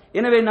முடியாது.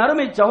 எனவே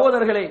நறுமை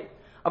சகோதரர்களே,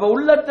 அப்ப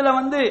உள்ளத்துல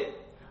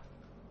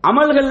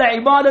அமல்கள்ல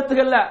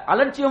இபாதத்துகள்ல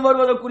அலட்சியம்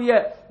வருவதற்குரிய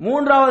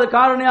மூன்றாவது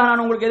காரணியாக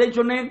நான் உங்களுக்கு எதை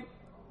சொன்னேன்?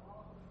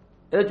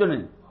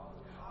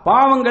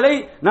 பாவங்களை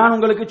நான்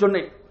உங்களுக்கு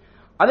சொன்னேன்.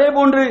 அதே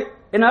போன்று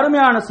என்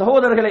அருமையான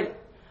சகோதரர்களை,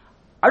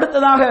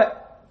 அடுத்ததாக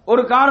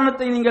ஒரு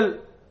காரணத்தை நீங்கள்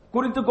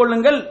குறித்துக்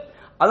கொள்ளுங்கள்.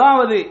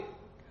 அதாவது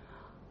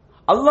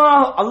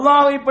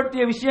அல்லாஹ்வை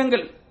பற்றிய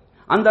விஷயங்கள்,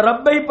 அந்த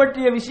ரப்பை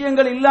பற்றிய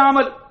விஷயங்கள்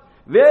இல்லாமல்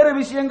வேறு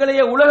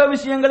விஷயங்களையே, உலக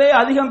விஷயங்களே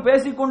அதிகம்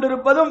பேசிக்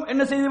கொண்டிருப்பதும்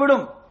என்ன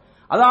செய்துவிடும்?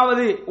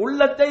 அதாவது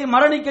உள்ளத்தை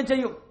மரணிக்க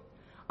செய்யும்.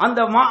 அந்த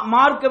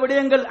மார்க்க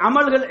விடயங்கள்,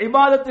 அமல்கள்,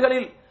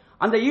 இபாதத்துகளில்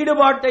அந்த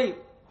ஈடுபாட்டை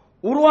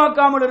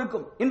உருவாக்காமல்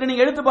இருக்கும். இன்று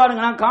நீங்க எடுத்து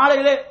பாருங்க, நான்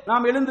காலையிலே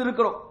நாம் எழுந்து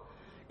இருக்கிறோம்,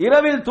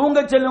 இரவில் தூங்க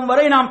செல்லும்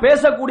வரை நாம்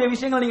பேசக்கூடிய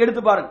விஷயங்களை நீங்க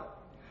எடுத்து பாருங்க.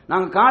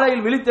 நாங்கள்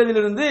காலையில்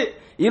விழித்ததிலிருந்து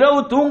இரவு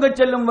தூங்க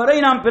செல்லும் வரை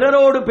நாம்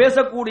பிறரோடு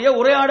பேசக்கூடிய,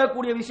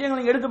 உரையாடக்கூடிய விஷயங்களை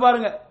நீங்க எடுத்து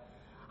பாருங்க.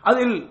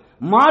 அதில்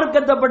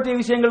மார்க்கத்தை பற்றிய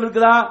விஷயங்கள்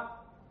இருக்குதா?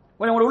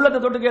 கொஞ்சம் உங்க உள்ளத்தை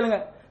தொட்டு கேளுங்க.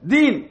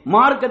 தீன்,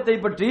 மார்க்கத்தை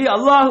பற்றி,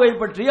 அல்லாஹுவை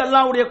பற்றி,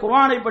 அல்லாஹ்வுடைய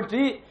குர்ஆனை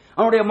பற்றி,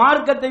 அவனுடைய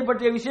மார்க்கத்தை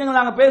பற்றிய விஷயங்கள்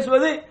நாங்கள்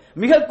பேசுவது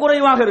மிக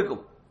குறைவாக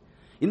இருக்கும்.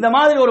 இந்த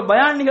மாதிரி ஒரு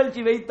பயான்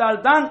நிகழ்ச்சி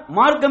வைத்தால் தான்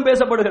மார்க்கம்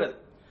பேசப்படுகிறது.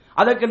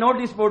 அதற்கு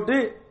நோட்டீஸ் போட்டு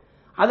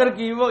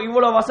அதற்கு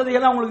இவ்வளவு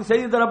வசதிகள் உங்களுக்கு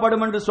செய்து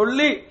தரப்படும் என்று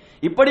சொல்லி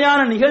இப்படியான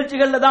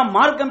நிகழ்ச்சிகள்ல தான்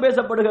மார்க்கம்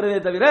பேசப்படுகிறதே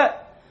தவிர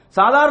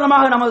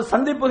சாதாரணமாக நமது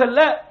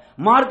சந்திப்புகள்ல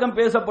மார்க்கம்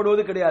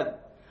பேசப்படுவது கிடையாது.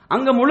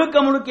 அங்க முழுக்க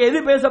முழுக்க எது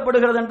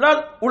பேசப்படுகிறது என்றால்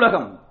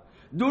உலகம்,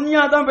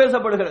 துன்யா தான்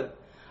பேசப்படுகிறது.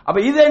 அப்ப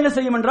இது என்ன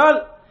செய்யும் என்றால்,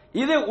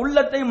 இது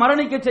உள்ளத்தை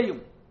மரணிக்க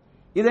செய்யும்.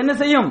 இது என்ன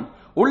செய்யும்?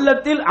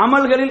 உள்ளத்தில்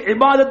அமல்களில்,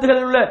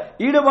 இபாதத்துகளில் உள்ள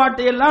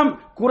ஈடுபாட்டை எல்லாம்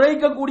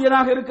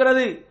குறைக்கக்கூடியதாக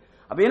இருக்கிறது.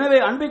 அப்ப எனவே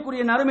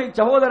அன்பிற்குரிய நறுமை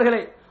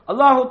சகோதரர்களே,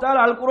 அல்லாஹு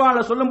தஆலா அல்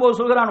குர்ஆன்ல சொல்லும்போது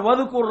சொல்கிறான்,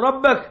 வதுகுர்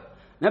ரப்பக்,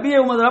 நபியே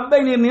உமது ரப்பை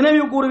நீர்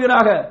நினைவு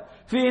கூறுவீராக,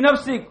 ஃபீ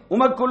நஃப்ஸிக்,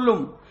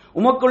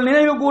 உமக்குள்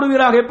நினைவு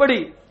கூறுவீராக. எப்படி?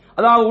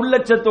 அதாவது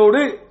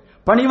உள்ளச்சத்தோடு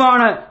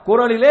பணிவான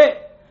குரலிலே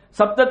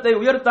சப்தத்தை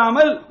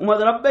உயர்த்தாமல்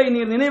உமது ரப்பை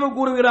நீர் நினைவு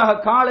கூறுவீராக,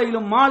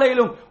 காலையிலும்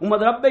மாலையிலும்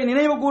உமது ரப்பை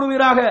நினைவு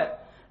கூறுவீராக.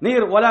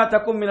 நீர் வலா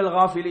தக்கும் மினல்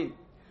காஃபிலின்,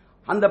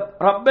 அந்த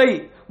ரப்பை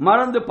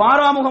மறந்து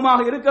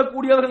பாராமுகமாக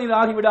இருக்கக்கூடியவர்கள் நீர்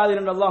ஆகிவிடாதீர்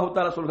என்று அல்லாஹு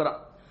தஆலா சொல்கிறான்.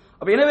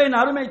 அப்ப எனவே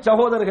அருமை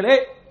சகோதரர்களே,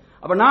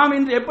 அப்ப நாம்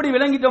இன்று எப்படி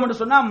விளங்கிட்டோம்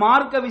என்று சொன்னா,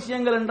 மார்க்க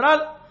விஷயங்கள்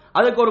என்றால்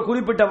அதுக்கு ஒரு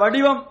குறிப்பிட்ட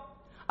வடிவம்,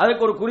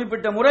 அதுக்கு ஒரு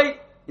குறிப்பிட்ட முறை.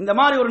 இந்த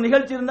மாதிரி ஒரு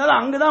நிகழ்ச்சி இருந்தால்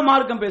அங்குதான்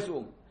மார்க்கம்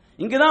பேசுவோம்,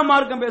 இங்குதான்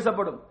மார்க்கம்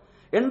பேசப்படும்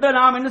என்று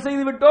நாம் என்ன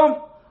செய்து விட்டோம்?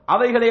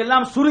 அவைகளை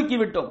எல்லாம் சுருக்கி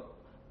விட்டோம்.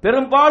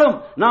 பெரும்பாலும்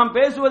நாம்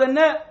பேசுவது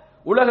என்ன?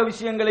 உலக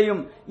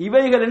விஷயங்களையும்.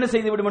 இவைகள் என்ன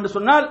செய்துவிடும் என்று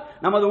சொன்னால்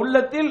நமது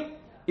உள்ளத்தில்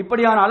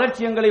இப்படியான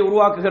அலட்சியங்களை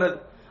உருவாக்குகிறது.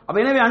 அப்ப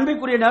எனவே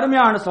அன்பிற்குரிய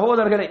நறுமையான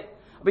சகோதரர்களே,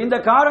 இந்த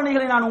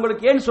காரணிகளை நான்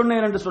உங்களுக்கு ஏன்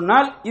சொன்னேன் என்று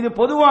சொன்னால், இது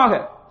பொதுவாக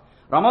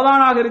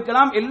ரமதானாக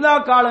இருக்கலாம், எல்லா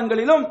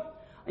காலங்களிலும்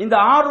இந்த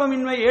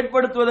ஆர்வமின்மை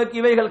ஏற்படுத்துவதற்கு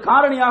இவைகள்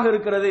காரணியாக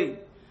இருக்கிறது.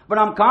 இப்ப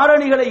நாம்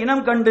காரணிகளை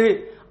இனம் கண்டு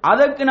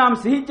அதற்கு நாம்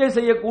சிகிச்சை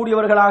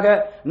செய்யக்கூடியவர்களாக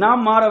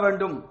நாம் மாற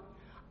வேண்டும்.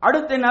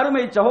 அடுத்த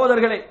அருமை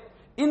சகோதரர்களே,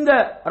 இந்த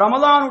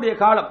ரமதானுடைய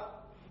காலம்,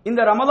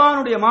 இந்த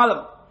ரமதானுடைய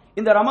மாதம்,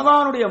 இந்த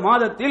ரமதானுடைய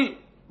மாதத்தில்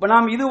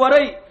நாம்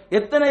இதுவரை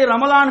எத்தனை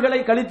ரமலான்களை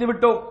கழித்து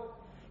விட்டோம்?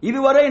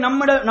 இதுவரை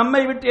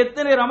நம்மை விட்டு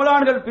எத்தனை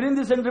ரமலான்கள்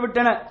பிரிந்து சென்று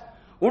விட்டன?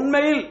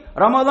 உண்மையில்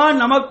ரமதான்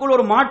நமக்குள்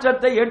ஒரு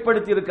மாற்றத்தை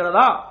ஏற்படுத்தி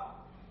இருக்கிறதா?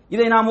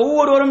 இதை நாம்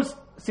ஒவ்வொருவரும்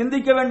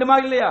சிந்திக்க வேண்டுமா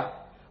இல்லையா?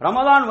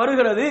 ரமதான்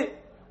வருகிறது,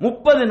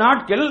 30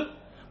 நாட்கள்,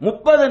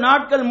 30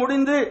 நாட்கள்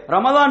முடிந்து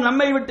ரமதான்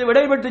நம்மை விட்டு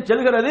விடைபெற்று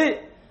செல்கிறது.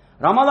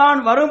 ரமதான்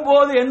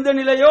வரும்போது எந்த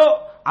நிலையோ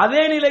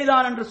அதே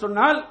நிலைதான் என்று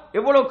சொன்னால்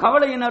எவ்வளவு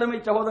கவலையின் அருமை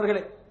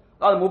சகோதரர்களே.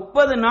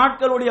 30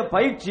 நாட்களுடைய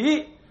பயிற்சி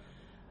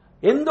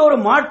எந்த ஒரு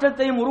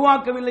மாற்றத்தையும்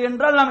உருவாக்கவில்லை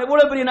என்றால் நாம்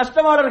எவ்வளவு பெரிய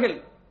நஷ்டவாளர்கள்.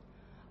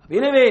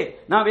 எனவே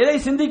நாம் எதை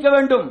சிந்திக்க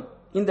வேண்டும்?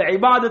 இந்த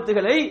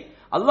இபாதத்துகளை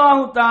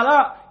அல்லாஹு தஆலா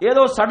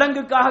ஏதோ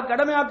சடங்குக்காக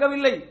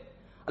கடமையாக்கவில்லை.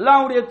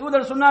 அல்லாஹ்வுடைய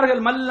தூதர்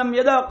சொன்னார்கள், மல்லம்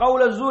யதா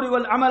கௌல ஸூரி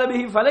வல் அமல்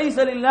பிஹி ஃபலைஸ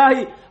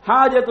லில்லாஹி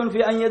ஹாஜத்துன்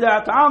ஃபீ அன் யதா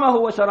தஆமஹு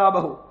வ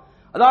ஷராபஹு.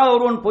 அதாவது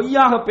ஒருவன்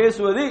பொய்யாக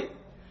பேசுவது,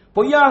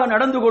 பொய்யாக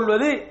நடந்து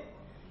கொள்வது,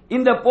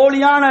 இந்த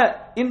போலியான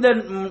இந்த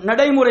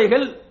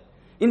நடைமுறைகள்,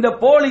 இந்த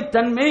போலி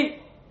தன்மை,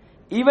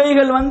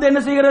 இவைகள் என்ன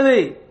செய்கிறது?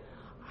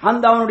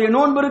 அந்த அவனுடைய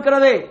நோன்பு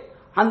இருக்கிறதே,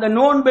 அந்த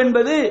நோன்பு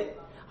என்பது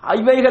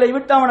இவைகளை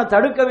விட்டு அவனை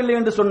தடுக்கவில்லை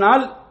என்று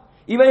சொன்னால்,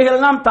 இவைகள்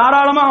எல்லாம்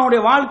தாராளமாக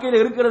அவனுடைய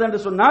வாழ்க்கையில் இருக்கிறது என்று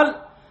சொன்னால்,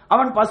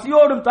 அவன்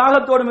பசியோடும்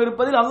தாகத்தோடும்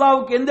இருப்பதில்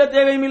அல்லாஹ்வுக்கு எந்த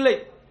தேவையும் இல்லை.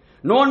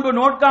 நோன்பு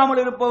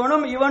நோட்காமல்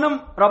இருப்பவனும் இவனும்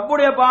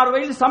ரப்புடைய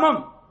பார்வையில் சமம்.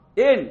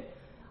 ஏன்?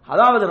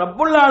 அதாவது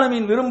ரப்புல்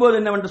ஆலமீன் விரும்புவது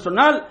என்னவென்று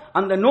சொன்னால்,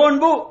 அந்த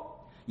நோன்பு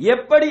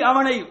எப்படி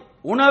அவனை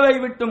உணவை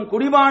விட்டும்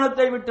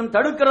குடிபானத்தை விட்டும்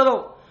தடுக்கிறதோ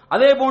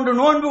அதே போன்று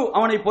நோன்பு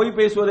அவனை பொய்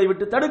பேசுவதை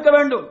விட்டு தடுக்க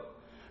வேண்டும்.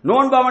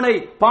 நோன்பு அவனை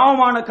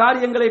பாவமான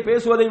காரியங்களை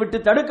பேசுவதை விட்டு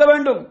தடுக்க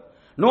வேண்டும்.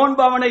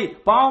 நோன்பு அவனை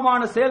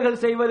பாவமான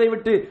செயல்கள் செய்வதை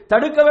விட்டு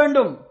தடுக்க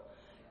வேண்டும்.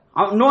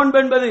 நோன்பு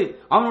என்பது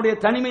அவனுடைய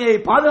தனிமையை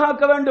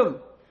பாதுகாக்க வேண்டும்.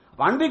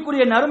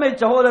 அன்பிற்குரிய நறுமை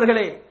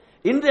சகோதரர்களே,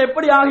 இன்று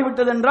எப்படி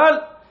ஆகிவிட்டது என்றால்,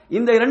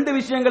 இந்த 2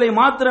 விஷயங்களை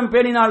மாத்திரம்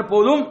பேணினால்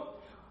போதும்,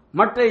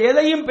 மற்ற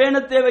எதையும் பேண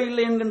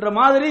தேவையில்லை என்கின்ற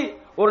மாதிரி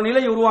ஒரு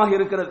நிலை உருவாகி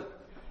இருக்கிறது.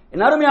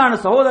 என் அருமையான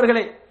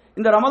சகோதரர்களே,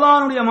 இந்த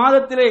ரமதானுடைய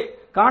மாதத்திலே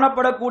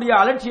காணப்படக்கூடிய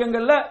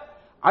அலட்சியங்கள்ல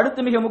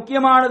அடுத்து மிக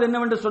முக்கியமானது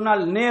என்னவென்று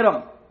சொன்னால் நேரம்.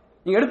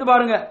 நீங்க எடுத்து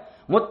பாருங்க,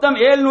 மொத்தம்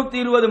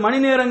 720 மணி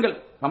நேரங்கள்.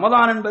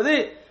 ரமதான் என்பது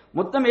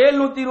மொத்தம்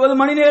 720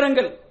 மணி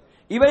நேரங்கள்.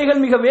 இவைகள்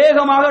மிக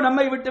வேகமாக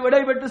நம்மை விட்டு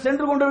விடைபெற்று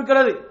சென்று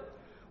கொண்டிருக்கிறது.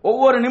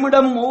 ஒவ்வொரு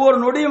நிமிடமும் ஒவ்வொரு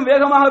நொடியும்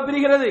வேகமாக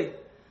பிரிகிறது.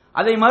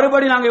 அதை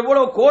மறுபடி நாங்கள்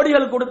எவ்வளவு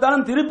கோடிகள்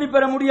கொடுத்தாலும் திருப்பி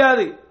பெற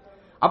முடியாது.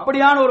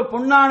 அப்படியான ஒரு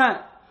பொன்னான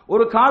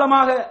ஒரு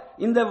காலமாக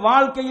இந்த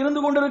வாழ்க்கை இருந்து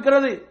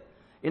கொண்டிருக்கிறது.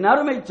 என்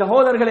அருமை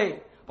சகோதரர்களே,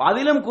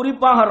 அதிலும்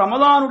குறிப்பாக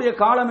ரமதானுடைய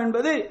காலம்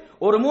என்பது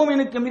ஒரு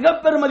மூமினுக்கு மிக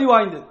பெருமதி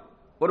வாய்ந்தது.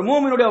 ஒரு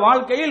மூமினுடைய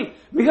வாழ்க்கையில்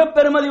மிக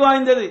பெருமதி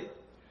வாய்ந்தது.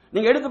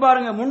 நீங்க எடுத்து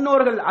பாருங்க,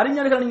 முன்னோர்கள்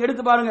அறிஞர்கள் நீங்க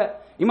எடுத்து பாருங்க.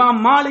 இமாம்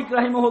மாலிக்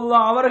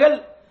ரஹிமஹுல்லாஹ் அவர்கள்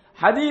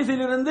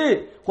ஹதீஸில் இருந்து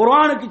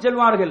குர்ஆனுக்கு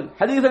செல்வார்கள்.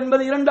 ஹதீஸ்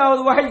என்பது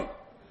இரண்டாவது வகை.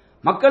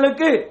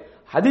 மக்களுக்கு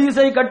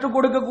ஹதீஸை கற்றுக்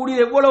கொடுக்கக்கூடிய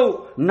எவ்வளவு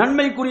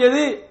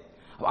நன்மைக்குரியது.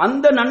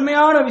 அந்த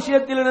நன்மையான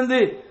விஷயத்திலிருந்து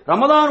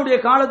ரமதானுடைய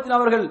காலத்தில்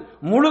அவர்கள்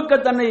முழுக்க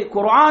தன்னை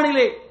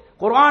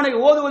குர்ஆனை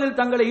ஓதுவதில்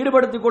தங்களை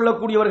ஈடுபடுத்திக்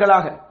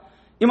கொள்ளக்கூடியவர்களாக,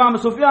 இமாம்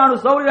சுஃபியானு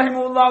ஸௌரி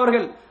ரஹிமஹுல்லாஹ்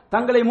அவர்கள்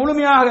தங்களை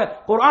முழுமையாக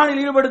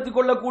குர்ஆனில் ஈடுபடுத்திக்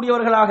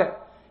கொள்ளக்கூடியவர்களாக,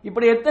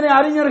 இப்படி எத்தனை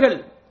அறிஞர்கள்.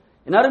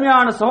 என்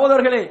அருமையான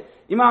சகோதரர்களே,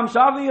 இமாம்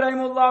ஷாஃபி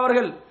ரஹிமஹுல்லாஹ்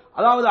அவர்கள்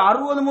அதாவது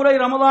 60 முறை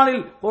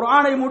ரமதானில்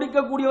குர்ஆனை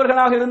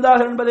முடிக்கக்கூடியவர்களாக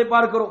இருந்தார்கள் என்பதை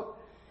பார்க்கிறோம்.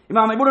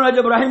 இமாம் இப்னு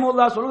ரஜப்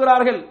ரஹிமஹுல்லாஹ்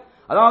சொல்கிறார்கள்,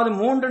 அதாவது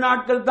 3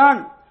 நாட்கள் தான்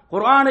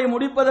குர்ஆனை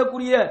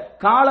முடிப்பதற்குரிய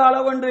கால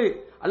அளவென்று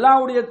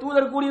அல்லாஹ்வுடைய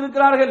தூதர்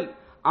கூறியிருக்கிறார்கள்.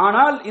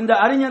 ஆனால் இந்த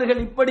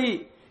அறிஞர்கள் இப்படி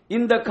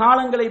இந்த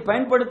காலங்களை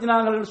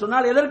பயன்படுத்தினார்கள் என்று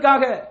சொன்னால்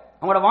எதற்காக?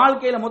 அவங்களோட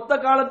வாழ்க்கையில மொத்த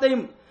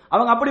காலத்தையும்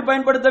அவங்க அப்படி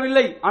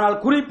பயன்படுத்தவில்லை. ஆனால்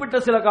குறிப்பிட்ட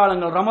சில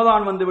காலங்கள்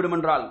ரமதான் வந்து விடும்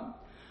என்றால்,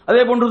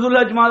 அதே போன்று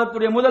துல்ஹஜ்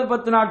மாதத்துடைய முதல்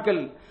 10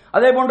 நாட்கள்,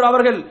 அதே போன்று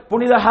அவர்கள்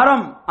புனித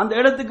ஹரம் அந்த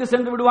இடத்துக்கு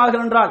சென்று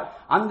விடுவார்கள் என்றால்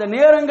அந்த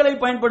நேரங்களை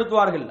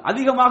பயன்படுத்துவார்கள்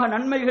அதிகமாக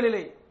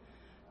நன்மைகளிலே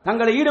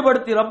தங்களை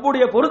ஈடுபடுத்தி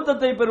ரப்புடைய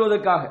பொருத்தத்தை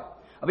பெறுவதற்காக.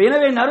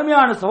 எனவே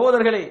நறுமையான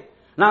சகோதரர்களே,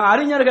 நாங்கள்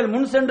அறிஞர்கள்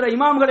முன் சென்ற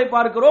இமாம்களை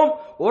பார்க்கிறோம்,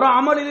 ஒரு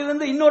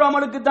அமலிலிருந்து இன்னொரு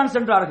அமலுக்குத்தான்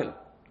சென்றார்கள்.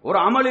 ஒரு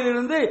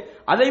அமலிலிருந்து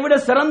அதைவிட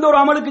சிறந்த ஒரு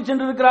அமலுக்கு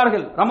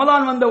சென்றிருக்கிறார்கள்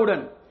ரமதான்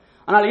வந்தவுடன்.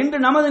 ஆனால் இன்று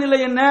நமது நிலை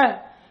என்ன?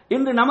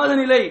 இன்று நமது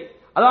நிலை,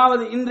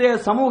 அதாவது இன்றைய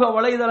சமூக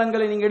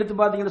வலைதளங்களை நீங்க எடுத்து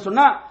பார்த்தீங்கன்னு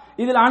சொன்னா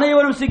இதில்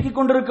அனைவரும் சிக்கிக்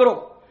கொண்டிருக்கிறோம்.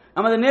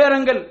 நமது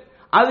நேரங்கள்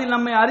அதில்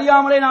நம்மை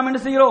அறியாமலே நாம் என்ன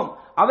செய்கிறோம்?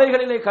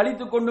 அவைகளிலே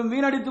கழித்துக் கொண்டும்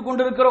வீணடித்துக்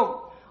கொண்டிருக்கிறோம்.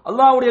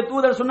 அல்லாஹ்வுடைய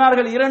தூதர்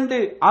சொன்னார்கள், 2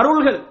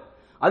 அருள்கள்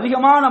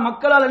அதிகமான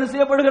மக்களால் என்ன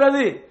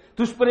செய்யப்படுகிறது?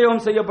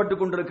 துஷ்பிரயோகம்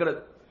செய்யப்பட்டுக் கொண்டிருக்கிறது.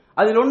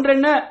 அதில் ஒன்று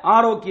என்ன?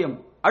 ஆரோக்கியம்.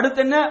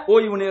 அடுத்து என்ன?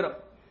 ஓய்வு நேரம்.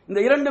 இந்த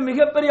 2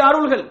 மிகப்பெரிய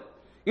அருள்கள்.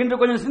 இன்று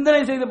கொஞ்சம்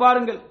சிந்தனை செய்து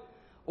பாருங்கள்.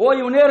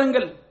 ஓய்வு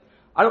நேரங்கள்,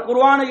 அல்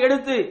குர்ஆனை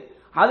எடுத்து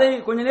அதை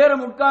கொஞ்ச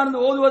நேரம் உட்கார்ந்து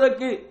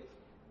ஓதுவதற்கு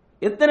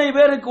எத்தனை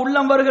பேருக்கு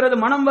உள்ளம் வருகிறது,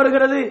 மனம்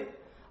வருகிறது?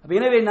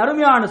 எனவே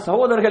நறுமையான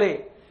சகோதரர்களே,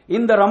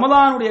 இந்த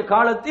ரமதானுடைய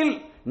காலத்தில்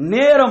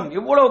நேரம்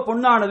எவ்வளவு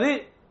பொன்னானது.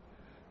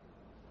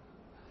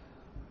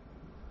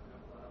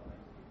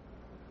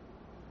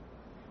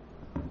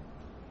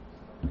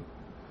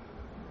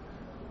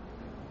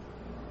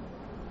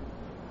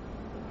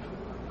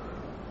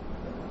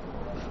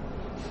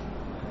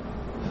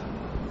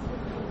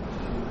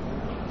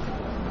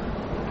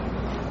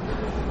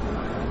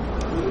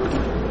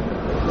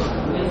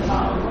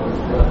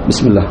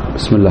 பிஸ்மில்லாஹ்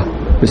பிஸ்மில்லாஹ்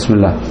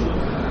பிஸ்மில்லாஹ்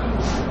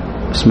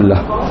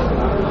பிஸ்மில்லாஹ்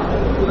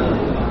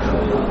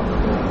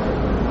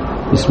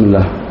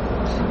பிஸ்மில்லாஹ்.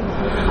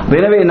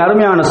 எனவே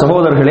நறுமையான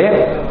சகோதரர்களே,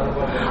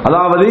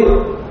 அதாவது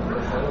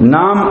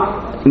நாம்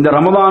இந்த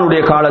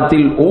ரமதானுடைய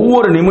காலத்தில்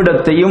ஒவ்வொரு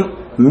நிமிடத்தையும்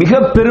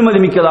மிக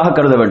பெருமதி மிக்கதாக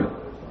கருத வேண்டும்.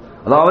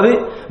 அதாவது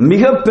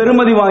மிக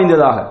பெருமதி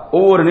வாய்ந்ததாக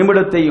ஒவ்வொரு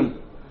நிமிடத்தையும்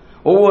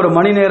ஒவ்வொரு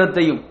மணி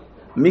நேரத்தையும்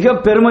மிக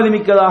பெருமதி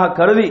மிக்கதாக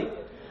கருதி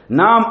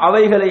நாம்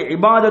அவைகளை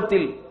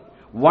இபாதத்தில்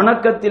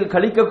வணக்கத்தில்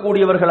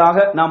கழிக்கக்கூடியவர்களாக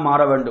நாம்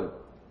மாற வேண்டும்.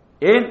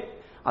 ஏன்?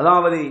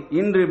 அதாவது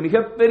இன்று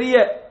மிகப்பெரிய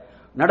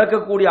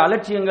நடக்கக்கூடிய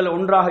அலட்சியங்கள்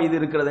ஒன்றாக இது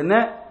இருக்கிறது. என்ன?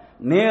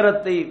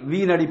 நேரத்தை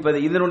வீணடிப்பது.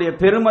 இதனுடைய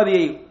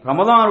பெருமதியை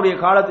ரமதானுடைய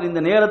காலத்தில்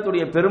இந்த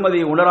நேரத்துடைய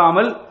பெருமதியை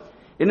உணராமல்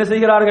என்ன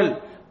செய்கிறார்கள்?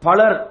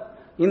 பலர்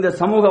இந்த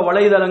சமூக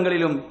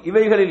வலைதளங்களிலும்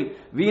இவைகளில்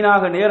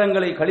வீணாக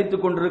நேரங்களை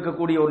கழித்துக்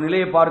கொண்டிருக்கக்கூடிய ஒரு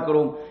நிலையை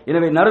பார்க்கிறோம்.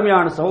 எனவே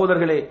நறுமையான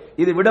சகோதரர்களே,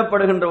 இது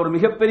விடப்படுகின்ற ஒரு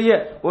மிகப்பெரிய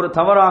ஒரு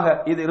தவறாக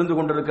இது இருந்து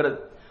கொண்டிருக்கிறது.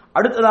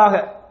 அடுத்ததாக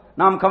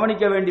நாம்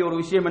கவனிக்க வேண்டிய ஒரு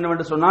விஷயம்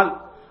என்னவென்று சொன்னால்,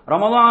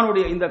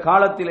 ரமதானுடைய இந்த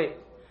காலத்திலே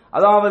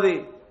அதாவது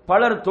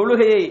பலர்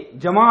தொழுகையை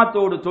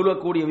ஜமாத்தோடு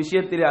தொழக்கூடிய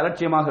விஷயத்திலே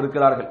அலட்சியமாக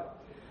இருக்கிறார்கள்.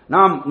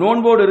 நாம்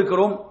நோன்போடு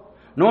இருக்கிறோம்,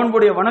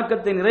 நோன்புடைய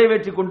வணக்கத்தை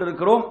நிறைவேற்றிக்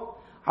கொண்டிருக்கிறோம்.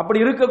 அப்படி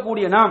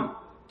இருக்கக்கூடிய நாம்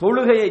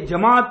தொழுகையை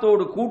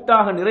ஜமாத்தோடு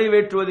கூட்டாக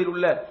நிறைவேற்றுவதில்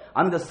உள்ள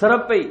அந்த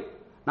சிறப்பை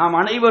நாம்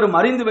அனைவரும்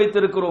அறிந்து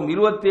வைத்திருக்கிறோம்.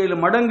 27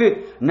 மடங்கு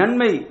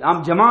நன்மை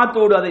நாம்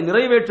ஜமாத்தோடு அதை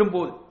நிறைவேற்றும்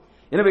போது.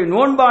 எனவே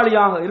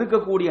நோன்பாளியாக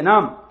இருக்கக்கூடிய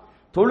நாம்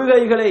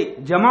தொழுகைகளை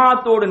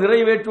ஜமாத்தோடு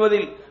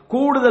நிறைவேற்றுவதில்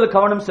கூடுதல்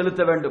கவனம்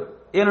செலுத்த வேண்டும்.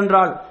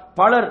 ஏனென்றால்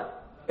பலர்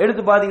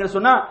எடுத்து பார்த்தீங்கன்னு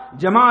சொன்னா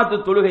ஜமாத்து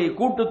தொழுகை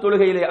கூட்டு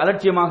தொழுகையிலே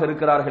அலட்சியமாக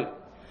இருக்கிறார்கள்.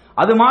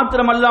 அது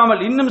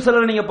மாத்திரமல்லாமல் இன்னும்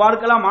சிலர் நீங்க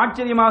பார்க்கலாம்,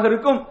 ஆச்சரியமாக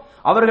இருக்கும்,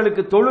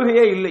 அவர்களுக்கு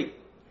தொழுகையே இல்லை.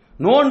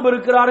 நோன்பு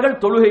இருக்கிறார்கள்,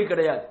 தொழுகை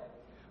கிடையாது.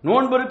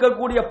 நோன்பு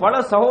இருக்கக்கூடிய பல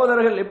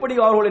சகோதரர்கள் எப்படி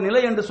அவர்களுடைய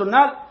நிலை என்று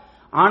சொன்னால்,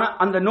 ஆனா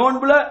அந்த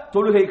நோன்புல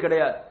தொழுகை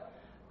கிடையாது.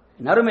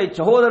 நறுமை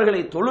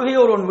சகோதரர்களை, தொழுகை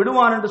ஒருவன்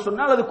விடுவான் என்று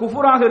சொன்னால் அது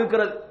குஃபுராக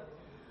இருக்கிறது.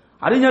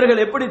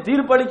 அறிஞர்கள் எப்படி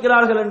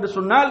தீர்ப்பளிக்கிறார்கள் என்று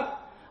சொன்னால்,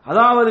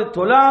 அதாவது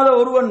தொழாத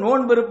ஒருவன்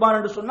நோன்பு இருப்பான்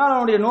என்று சொன்னால்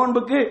அவனுடைய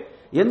நோன்புக்கு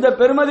எந்த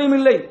பெருமதியும்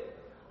இல்லை.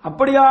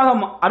 அப்படியாக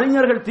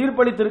அறிஞர்கள்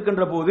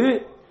தீர்ப்பளித்திருக்கின்ற போது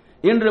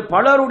இன்று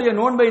பலருடைய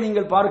நோன்பை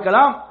நீங்கள்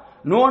பார்க்கலாம்.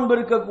 நோன்பு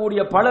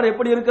இருக்கக்கூடிய பலர்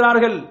எப்படி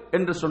இருக்கிறார்கள்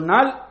என்று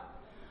சொன்னால்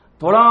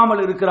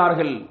தொழாமல்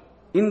இருக்கிறார்கள்.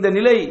 இந்த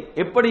நிலை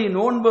எப்படி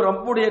நோன்பு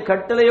ரப்புடைய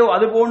கட்டளையோ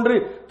அதுபோன்று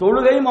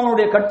தொழுகையும்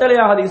அவனுடைய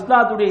கட்டளையாக, அது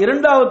இஸ்லாத்துடைய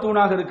இரண்டாவது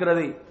தூணாக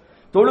இருக்கிறது.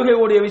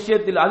 தொழுகையுடைய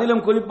விஷயத்தில்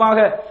அதிலும் குறிப்பாக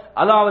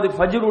அதாவது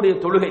ஃபஜ்ருடைய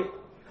தொழுகை,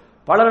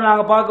 பலர்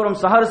நாங்கள் பார்க்கிறோம்,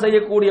 சஹர்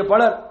செய்யக்கூடிய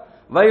பலர்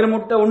வயிறு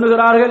முட்டை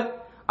உண்ணுகிறார்கள்.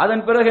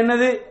 அதன் பிறகு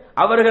என்னது,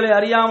 அவர்களை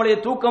அறியாமலே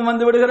தூக்கம்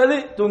வந்து விடுகிறது,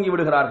 தூங்கி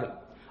விடுகிறார்கள்.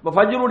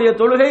 ஃபஜ்ருடைய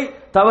தொழுகை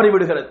தவறி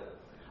விடுகிறது.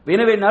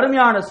 எனவே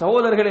நறுமையான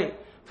சகோதரர்களே,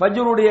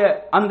 ஃபஜ்ருடைய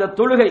அந்த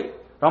தொழுகை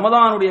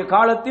ரமதானுடைய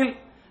காலத்தில்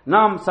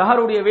நாம்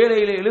சஹருடைய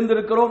வேளையிலே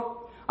எழுந்திருக்கிறோம்.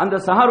 அந்த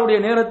சஹருடைய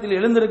நேரத்தில்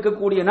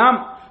எழுந்திருக்கக்கூடிய நாம்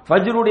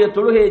ஃபஜ்ருடைய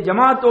தொழுகையை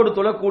ஜமாத்தோடு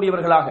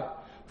தொழக்கூடியவர்களாக,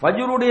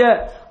 ஃபஜ்ருடைய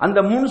அந்த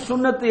முன்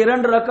சுன்னத்து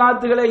 2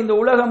 ரக்காத்துகளை இந்த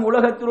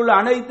உலகத்தில் உள்ள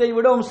அனைத்தை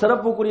விடவும்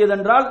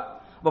சிறப்புக்குரியதென்றால்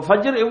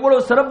ஃபஜ்ர்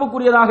எவ்வளவு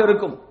சிறப்புக்குரியதாக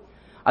இருக்கும்.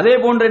 அதே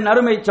போன்ற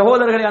நறுமை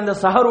சகோதரர்களை, அந்த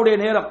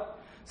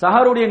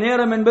சஹருடைய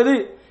நேரம் என்பது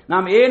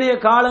நாம் ஏனைய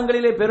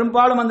காலங்களிலே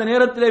பெரும்பாலும் அந்த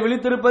நேரத்திலே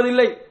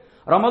விழித்திருப்பதில்லை.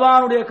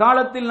 ரமதானுடைய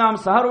காலத்தில் நாம்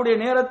சஹருடைய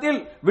நேரத்தில்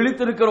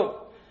விழித்திருக்கிறோம்.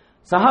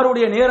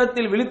 சஹருடைய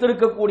நேரத்தில்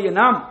விழித்திருக்கக்கூடிய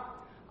நாம்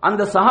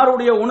அந்த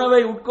சஹருடைய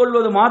உணவை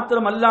உட்கொள்வது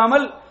மாத்திரம்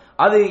அல்லாமல்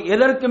அது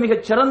எதற்கு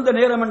மிகச் சிறந்த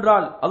நேரம்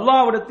என்றால்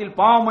அல்லாஹ்விடத்தில்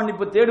பாவ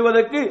மன்னிப்பு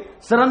தேடுவதற்கு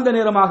சிறந்த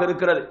நேரமாக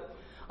இருக்கிறது.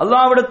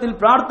 அல்லாஹ்விடத்தில்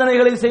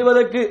பிரார்த்தனைகளை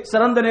செய்வதற்கு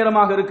சிறந்த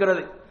நேரமாக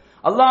இருக்கிறது.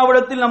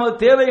 அல்லாஹ்விடத்தில் நமது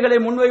தேவைகளை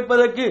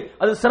முன்வைப்பதற்கு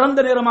அது சிறந்த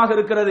நேரமாக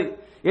இருக்கிறது.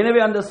 எனவே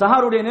அந்த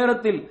சஹருடைய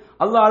நேரத்தில்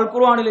அல்லாஹ் அல்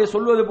குர்ஆனிலே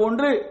சொல்வது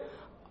போன்று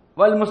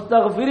வல்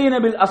முஸ்தக்ஃபிரீன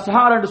பில்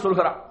அஸ்ஹார் என்று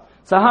சொல்கிறார்.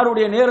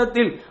 சஹருடைய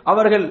நேரத்தில்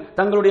அவர்கள்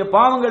தங்களுடைய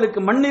பாவங்களுக்கு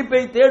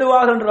மன்னிப்பை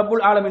தேடுவார்கள் என்று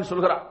ரப்புல் ஆலமீன்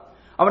சொல்கிறார்.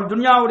 அவன்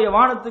துன்யாவுடைய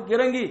வானத்துக்கு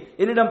இறங்கி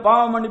என்னிடம்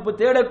பாவ மன்னிப்பு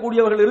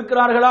தேடக்கூடியவர்கள்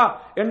இருக்கிறார்களா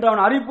என்று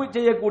அவன் அறிவிப்பு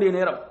செய்யக்கூடிய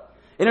நேரம்,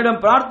 என்னிடம்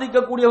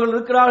பிரார்த்திக்கக்கூடியவர்கள்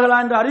இருக்கிறார்களா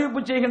என்று அறிவிப்பு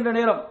செய்கின்ற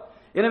நேரம்.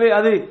 எனவே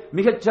அது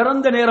மிகச்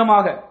சிறந்த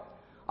நேரமாக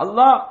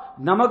அல்லாஹ்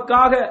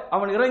நமக்காக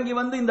அவன் இறங்கி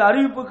வந்து இந்த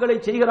அறிவிப்புகளை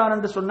செய்கிறான்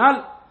என்று சொன்னால்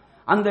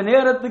அந்த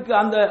நேரத்துக்கு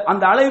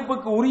அந்த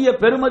அழைப்புக்கு உரிய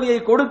பெருமதியை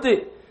கொடுத்து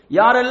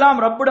யாரெல்லாம்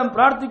ரப்பிடம்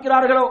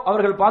பிரார்த்திக்கிறார்களோ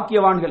அவர்கள்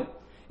பாக்கியவான்கள்.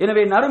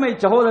 எனவே நறுமை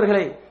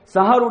சகோதரர்களே,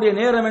 சஹருடைய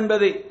நேரம்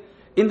என்பது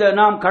இந்த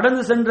நாம்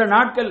கடந்து சென்ற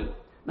நாட்கள்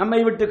நம்மை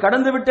விட்டு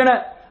கடந்து விட்டன.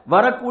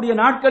 வரக்கூடிய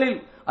நாட்களில்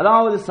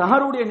அதாவது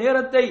சஹருடைய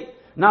நேரத்தை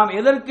நாம்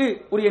எதற்கு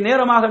உரிய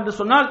நேரமாக என்று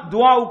சொன்னால்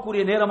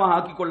துஆவுக்குரிய நேரமாக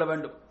ஆக்கிக் கொள்ள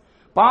வேண்டும்,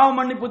 பாவ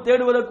மன்னிப்பு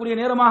தேடுவதற்குரிய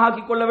நேரமாக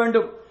ஆக்கிக் கொள்ள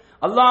வேண்டும்,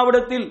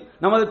 அல்லாஹ்விடத்தில்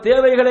நமது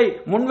தேவைகளை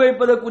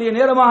முன்வைப்பதற்குரிய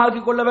நேரமாக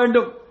ஆக்கிக் கொள்ள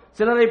வேண்டும்.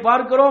 சிலரை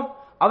பார்க்கிறோம்,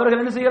 அவர்கள்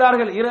என்ன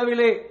செய்கிறார்கள்,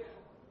 இரவிலே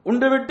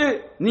உண்டுவிட்டு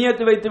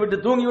நியத்து வைத்துவிட்டு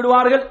தூங்கி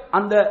விடுவார்கள்.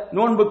 அந்த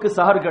நோன்புக்கு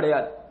சஹர்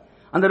கிடையாது,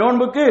 அந்த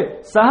நோன்புக்கு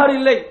சஹர்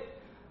இல்லை.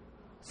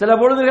 சில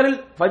பொழுதுகளில்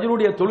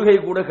ஃபஜ்ருடைய தொழுகை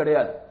கூட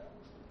கிடையாது.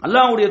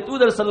 அல்லாஹ்வுடைய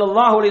தூதர்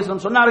ஸல்லல்லாஹு அலைஹி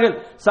வஸல்லம் சொன்னார்கள்,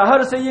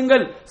 சஹர்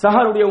செய்யுங்கள்,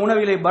 சஹருடைய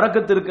உணவிலே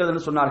பரக்கத்து இருக்கிறது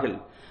என்று சொன்னார்கள்.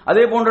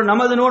 அதே போன்று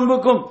நமது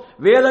நோன்புக்கும்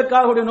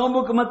வேதக்காரருடைய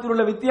நோன்புக்கும் மத்தியில்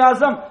உள்ள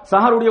வித்தியாசம்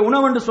சஹருடைய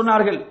உணவு என்று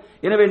சொன்னார்கள்.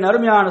 எனவே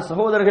நறுமையான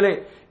சகோதரர்களே,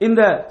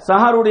 இந்த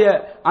சஹருடைய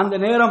அந்த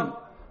நேரம்,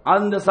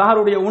 அந்த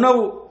சஹருடைய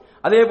உணவு,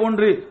 அதே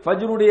போன்று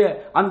ஃபஜ்ருடைய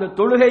அந்த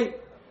தொழுகை,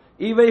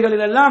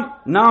 இவைகளிலெல்லாம்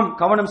நாம்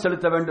கவனம்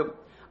செலுத்த வேண்டும்.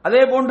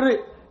 அதே போன்று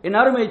என்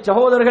அருமை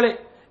சகோதரர்களே,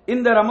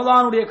 இந்த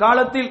ரமதானுடைய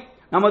காலத்தில்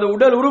நமது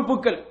உடல்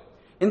உறுப்புகள்,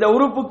 இந்த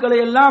உறுப்புகளை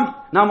எல்லாம்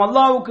நாம்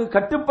அல்லாஹ்வுக்கு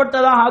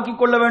கட்டுப்பட்டதாக ஆக்கிக்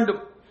கொள்ள வேண்டும்.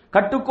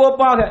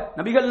 கட்டுக்கோப்பாக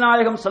நபிகள்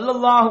நாயகம்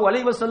ஸல்லல்லாஹு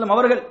அலைஹி வஸல்லம்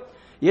அவர்கள்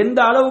எந்த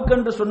அளவுக்கு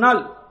என்று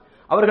சொன்னால்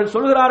அவர்கள்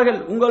சொல்கிறார்கள்,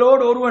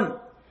 உங்களோடு ஒருவன்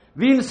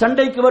வீண்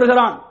சண்டைக்கு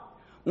வருகிறான்,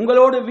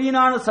 உங்களோடு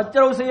வீணான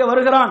சச்சரவு செய்ய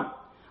வருகிறான்,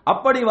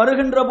 அப்படி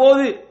வருகின்ற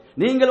போது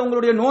நீங்கள்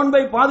உங்களுடைய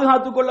நோன்பை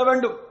பாதுகாத்துக் கொள்ள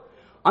வேண்டும்.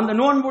 அந்த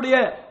நோன்புடைய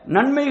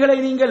நன்மைகளை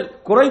நீங்கள்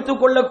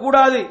குறைத்துக்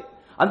கொள்ளக்கூடாது,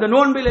 அந்த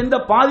நோன்பில் எந்த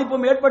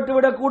பாதிப்பும்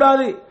ஏற்பட்டுவிடக்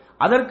கூடாது.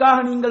 அதற்காக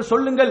நீங்கள்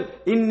சொல்லுங்கள்,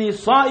 இன்னி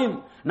ஸாயிம்,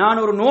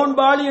 நான் ஒரு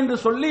நோன்பாளி என்று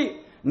சொல்லி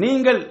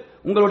நீங்கள்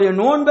உங்களுடைய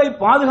நோன்பை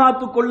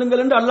பாதுகாத்துக்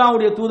கொள்ளுங்கள் என்று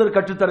அல்லாஹ்வுடைய தூதர்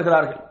கற்றுத்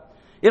தருகிறார்கள்.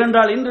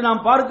 ஏனென்றால் இன்று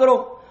நாம்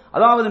பார்க்கிறோம்,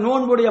 அதாவது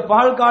நோன்புடைய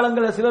பகல்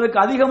காலங்களில் சிலருக்கு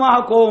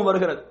அதிகமாக கோபம்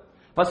வருகிறது,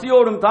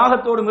 பசியோடும்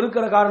தாகத்தோடும்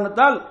இருக்கிற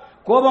காரணத்தால்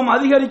கோபம்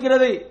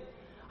அதிகரிக்கிறது.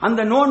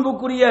 அந்த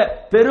நோன்புக்குரிய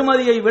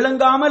பெருமதியை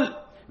விளங்காமல்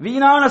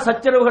வீணான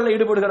சச்சரவுகளில்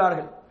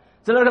ஈடுபடுகிறார்கள்.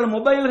 சிலர்கள்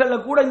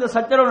மொபைல்களில் கூட இந்த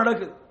சச்சரவு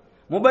நடக்குது.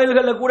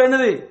 மொபைல்களில் கூட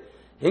என்னது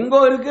எங்கோ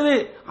இருக்குது,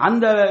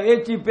 அந்த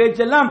ஏச்சி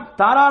பேச்செல்லாம்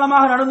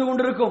தாராளமாக நடந்து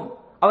கொண்டிருக்கும்.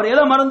 அவர்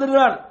எதை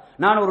மறந்துகிறார்,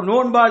 நான் ஒரு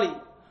நோன்பாளி,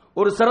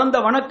 ஒரு சிறந்த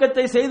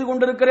வணக்கத்தை செய்து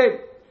கொண்டிருக்கிறேன்,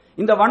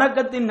 இந்த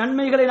வணக்கத்தின்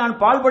நன்மைகளை நான்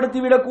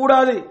பால்படுத்திவிடக்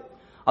கூடாது.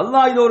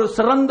 அல்லாஹ் இது ஒரு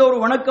சிறந்த ஒரு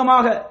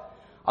வணக்கமாக,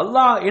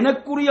 அல்லாஹ்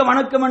எனக்குரிய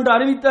வணக்கம் என்று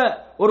அறிவித்த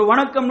ஒரு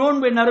வணக்கம்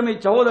நோன்பு. என் அருமை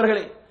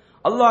சகோதரர்களே,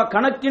 அல்லாஹ்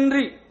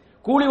கணக்கின்றி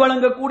கூலி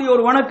வழங்கக்கூடிய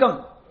ஒரு வணக்கம்.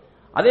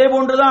 அதே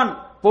போன்றுதான்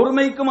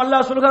பொறுமைக்கும்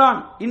அல்லாஹ் சொல்கிறான்,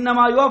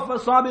 இன்னமா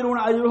யுவஃபஸ் ஸாபிரூன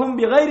அஜ்ருஹும்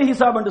பிகைரி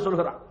ஹிசாப் என்று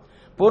சொல்கிறான்.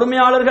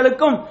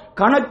 பொறுமையாளர்களுக்கும்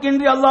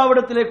கணக்கின்றி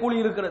அல்லாஹ்விடத்திலே கூலி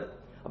இருக்கிறது.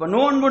 அப்ப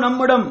நோன்பு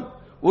நம்மிடம்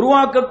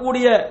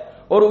உருவாக்கக்கூடிய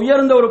ஒரு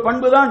உயர்ந்த ஒரு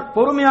பண்புதான்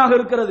பொறுமையாக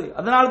இருக்கிறது.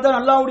 அதனால்தான்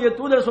அல்லாஹ்வுடைய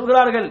தூதர்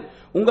சொல்கிறார்கள்,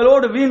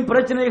 உங்களோடு வீண்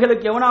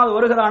பிரச்சனைகளுக்கு எவனாவது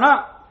வருகிறானா,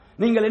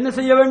 நீங்கள் என்ன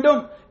செய்ய வேண்டும்,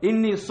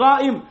 இன்னி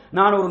ஸாயிம்,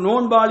 நான் ஒரு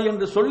நோன்பாளி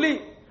என்று சொல்லி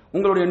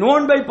உங்களுடைய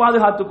நோன்பை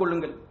பாதுகாத்துக்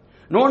கொள்ளுங்கள்,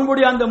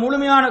 நோன்புடைய அந்த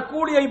முழுமையான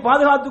கூலியை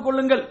பாதுகாத்துக்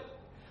கொள்ளுங்கள்,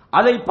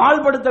 அதை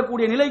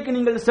பால்படுத்தக்கூடிய நிலைக்கு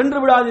நீங்கள் சென்று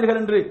விடாதீர்கள்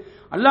என்று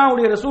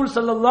அல்லாஹ்வுடைய ரசூல்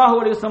ஸல்லல்லாஹு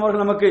அலைஹி வஸல்லம்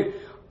அவர்கள் நமக்கு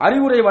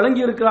அறிவுரை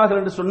வழங்கி இருக்கிறார்கள்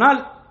என்று சொன்னால்,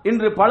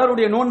 இன்று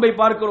பலருடைய நோன்பை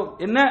பார்க்கிறோம்.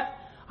 என்ன,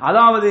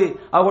 அதாவது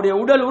அவருடைய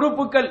உடல்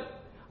உறுப்புகள்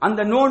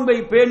அந்த நோன்பை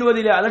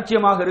பேணுவதிலே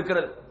அலட்சியமாக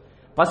இருக்கிறது.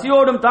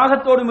 பசியோடும்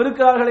தாகத்தோடும்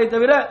இருக்கிறார்களே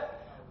தவிர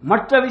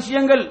மற்ற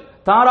விஷயங்கள்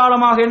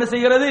தாராளமாக என்ன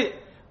செய்கிறது,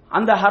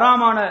 அந்த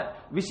ஹராமான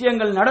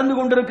விஷயங்கள் நடந்து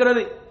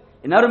கொண்டிருக்கிறது.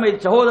 என் அருமை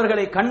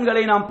சகோதரர்களை,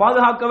 கண்களை நாம்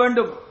பாதுகாக்க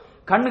வேண்டும்,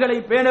 கண்களை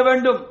பேண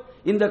வேண்டும்.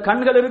 இந்த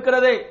கண்கள்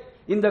இருக்கிறதே,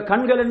 இந்த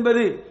கண்கள்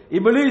என்பது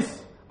இப்லீஸ்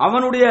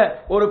அவனுடைய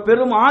ஒரு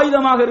பெரும்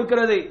ஆயுதமாக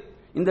இருக்கிறது.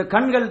 இந்த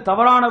கண்கள்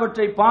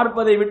தவறானவற்றை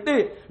பார்ப்பதை விட்டு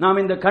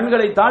நாம் இந்த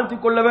கண்களை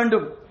தாழ்த்திக் கொள்ள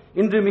வேண்டும்.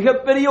 இன்று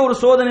மிகப்பெரிய ஒரு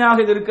சோதனையாக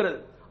இது இருக்கிறது.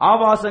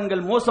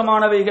 ஆபாசங்கள்,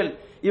 மோசமானவைகள்,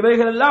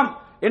 இவைகள் எல்லாம்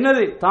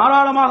என்னது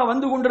தாராளமாக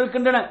வந்து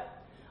கொண்டிருக்கின்றன.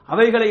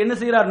 அவைகளை என்ன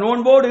செய்கிறார்,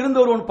 நோன்போடு இருந்து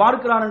ஒருவன்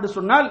பார்க்கிறான் என்று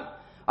சொன்னால்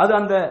அது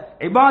அந்த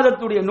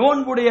இபாதத்துடைய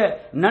நோன்புடைய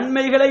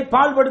நன்மைகளை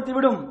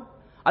பால்படுத்திவிடும்,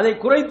 அதை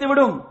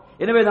குறைத்துவிடும்.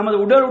 எனவே நமது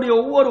உடலுடைய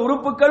ஒவ்வொரு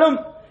உறுப்புகளும்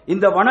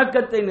இந்த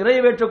வணக்கத்தை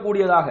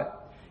நிறைவேற்றக்கூடியதாக,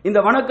 இந்த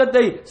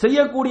வணக்கத்தை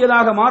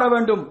செய்யக்கூடியதாக மாற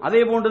வேண்டும்.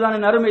 அதே போன்றுதான்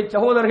என் அருமை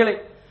சகோதரர்களே,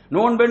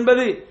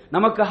 நோன்பென்பது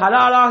நமக்கு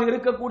ஹலாலாக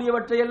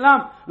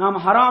இருக்கக்கூடியவற்றையெல்லாம் நாம்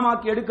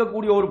ஹராமாக்கி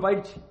எடுக்கக்கூடிய ஒரு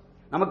பயிற்சி.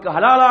 நமக்கு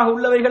ஹலாலாக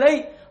உள்ளவைகளை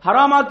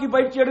ஹராமாக்கி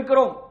பயிற்சி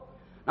எடுக்கிறோம்.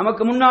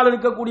 நமக்கு முன்னால்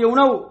இருக்கக்கூடிய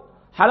உணவு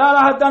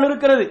ஹலாலாகத்தான்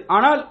இருக்கிறது,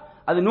 ஆனால்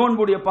அது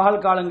நோன்புடைய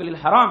பகல் காலங்களில்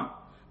ஹராம்.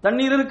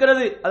 தண்ணீர்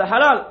இருக்கிறது, அது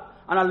ஹலால்,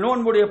 ஆனால்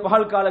நோன்புடைய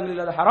பகல்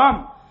காலங்களில் அது ஹராம்.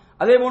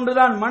 அதே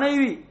போன்றுதான்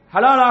மனைவி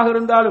ஹலாலாக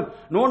இருந்தாலும்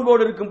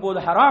நோன்போடு இருக்கும் போது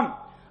ஹராம்.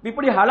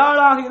 இப்படி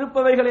ஹலாலாக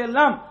இருப்பவைகளை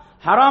எல்லாம்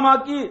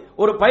ஹராமாக்கி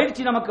ஒரு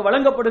பயிற்சி நமக்கு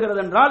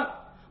வழங்கப்படுகிறது என்றால்,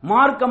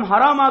 மார்க்கம்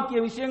ஹராமாக்கிய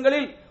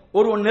விஷயங்களில்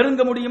ஒருவன்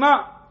நெருங்க முடியுமா?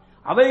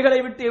 அவைகளை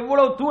விட்டு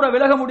எவ்வளவு தூர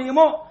விலக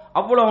முடியுமோ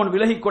அவ்வளவு அவன்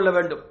விலகிக் கொள்ள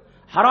வேண்டும்.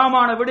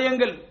 ஹராமான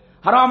விடயங்கள்,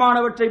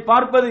 ஹராமானவற்றை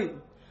பார்ப்பது,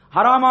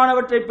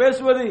 ஹராமானவற்றை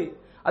பேசுவது,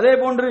 அதே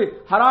போன்று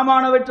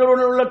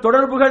ஹராமானவற்றோடு உள்ள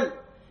தொடர்புகள்,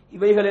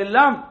 இவைகள்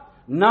எல்லாம்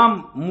நாம்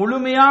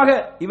முழுமையாக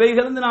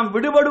இவைகளிலிருந்து நாம்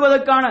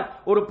விடுபடுவதற்கான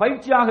ஒரு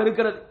பயிற்சியாக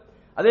இருக்கிறது.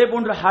 அதே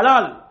போன்று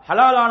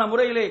ஹலாலான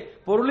முறையிலே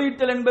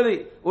பொருளீட்டல் என்பது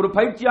ஒரு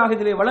பயிற்சியாக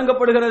இதிலே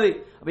வழங்கப்படுகிறது.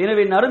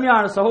 எனவே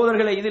அருமையான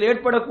சகோதரர்களை, இதில்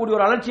ஏற்படக்கூடிய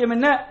ஒரு அலட்சியம்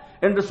என்ன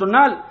என்று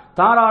சொன்னால்,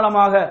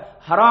 தாராளமாக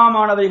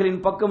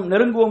ஹராமானவைகளின் பக்கம்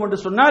நெருங்குவோம் என்று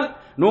சொன்னால்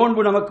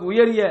நோன்பு நமக்கு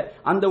உயரிய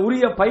அந்த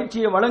உரிய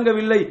பயிற்சியை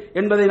வழங்கவில்லை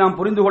என்பதை நாம்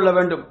புரிந்து கொள்ள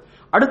வேண்டும்.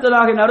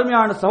 அடுத்ததாக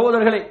அருமையான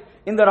சகோதரர்களை,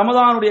 இந்த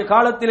ரமதானுடைய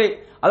காலத்திலே,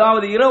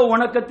 அதாவது இரவு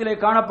வணக்கத்திலே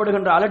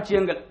காணப்படுகின்ற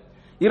அலட்சியங்கள்,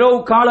 இரவு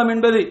காலம்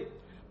என்பது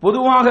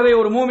பொதுவாகவே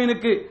ஒரு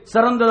மூமினுக்கு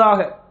சிறந்ததாக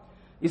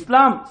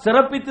இஸ்லாம்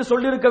சிறப்பித்து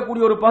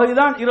சொல்லியிருக்கக்கூடிய ஒரு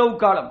பகுதிதான் இரவு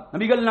காலம்.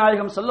 நபிகள்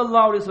நாயகம்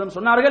ஸல்லல்லாஹு அலைஹி வஸல்லம்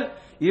சொன்னார்கள்,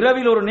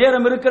 இரவில் ஒரு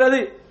நேரம் இருக்கிறது,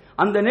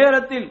 அந்த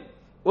நேரத்தில்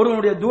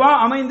ஒருவனுடைய துஆ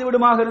அமைந்து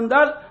விடுமாக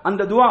இருந்தால்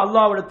அந்த துஆ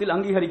அல்லாஹ்விடத்தில்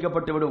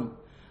அங்கீகரிக்கப்பட்டு விடும்.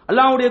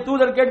 அல்லாஹ்வுடைய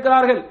தூதர்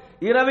கேட்கிறார்கள்,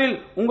 இரவில்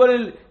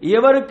உங்களில்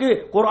எவருக்கு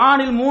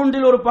குர்ஆனில்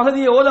 3 ஒரு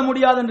பகுதியை ஓத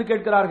முடியாது என்று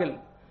கேட்கிறார்கள்.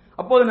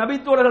 அப்போது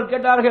நபித்தோழர்கள்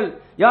கேட்டார்கள்,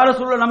 யா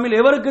ரசூலல்லாஹ், நம்மில்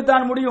எவருக்கு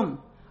தான் முடியும்?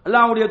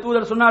 அல்லாஹ்வுடைய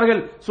தூதர் சொன்னார்கள்,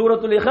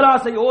 சூரத்துல்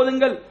இக்லாஸை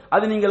ஓதுங்கள்,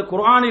 அது நீங்கள்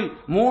குர்ஆனில்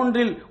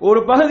 3 ஒரு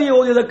பகுதியை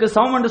ஓதியதற்கு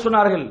சமம் என்று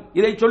சொன்னார்கள்.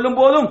 இதை சொல்லும்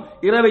போதும்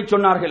இரவை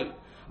சொன்னார்கள்.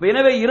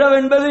 எனவே இரவு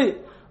என்பது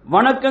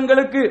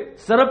வணக்கங்களுக்கு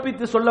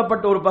சிறப்பித்து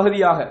சொல்லப்பட்ட ஒரு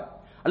பகுதியாக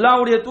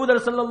அல்லாஹ்வுடைய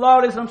தூதர் ஸல்லல்லாஹு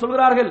அலைஹி வஸல்லம்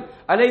சொல்கிறார்கள்,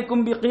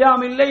 அலைக்கும்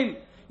பிகியாமில் லைல்,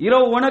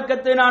 இரவு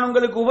வணக்கத்தை நான்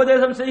உங்களுக்கு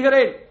உபதேசம்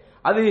செய்கிறேன்,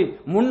 அது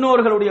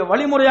முன்னோர்களுடைய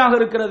வழிமுறையாக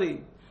இருக்கிறது,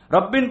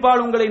 ரப்பின்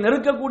பால் உங்களை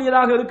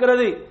நெருக்கக்கூடியதாக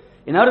இருக்கிறது.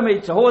 என் அருமை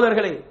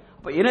சகோதரர்களே,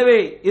 எனவே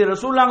இது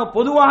ரசூலுல்லாஹ்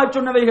பொதுவாக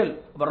சொன்னவைகள்.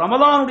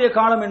 ரமதானுடைய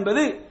காலம்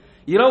என்பது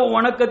இரவு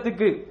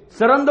வணக்கத்துக்கு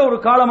சிறந்த ஒரு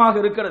காலமாக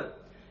இருக்கிறது.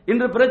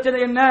 இன்று பிரச்சனை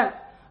என்ன,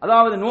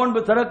 அதாவது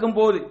நோன்பு திறக்கும்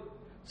போது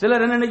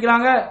சிலர் என்ன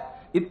நினைக்கிறாங்க,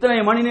 இத்தனை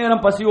மணி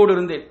நேரம் பசியோடு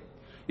இருந்தேன்,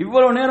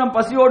 இவ்வளவு நேரம்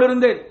பசியோடு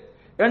இருந்தேன்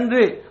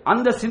என்று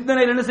அந்த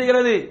சிந்தனையில் என்ன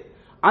செய்கிறது,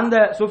 அந்த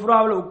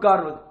சுஃப்ராவில்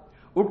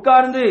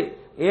உட்கார்ந்து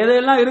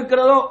எதெல்லாம்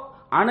இருக்கிறதோ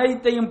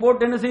அனைத்தையும்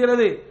போட்டு என்ன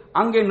செய்கிறது,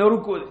 அங்கே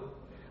நொறுக்குவது,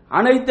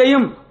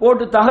 அனைத்தையும்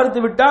போட்டு தகர்த்து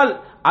விட்டால்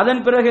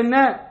அதன் பிறகு என்ன,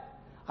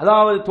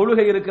 அதாவது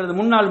தொழுகை இருக்கிறது,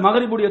 முன்னால்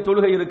மகரிபுடைய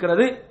தொழுகை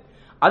இருக்கிறது,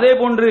 அதே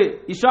போன்று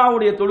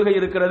இஷாவுடைய தொழுகை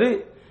இருக்கிறது,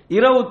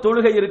 இரவு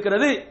தொழுகை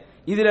இருக்கிறது,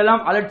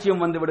 இதிலெல்லாம்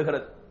அலட்சியம் வந்து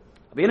விடுகிறது.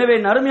 எனவே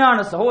அருமையான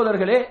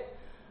சகோதரர்களே,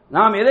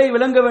 நாம் எதை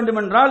விளங்க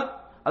வேண்டும் என்றால்,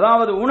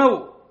 அதாவது உணவு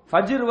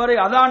ஃபஜ்ர் வரை,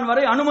 அதான்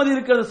வரை அனுமதி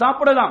இருக்கிறது,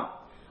 சாப்பிடலாம்.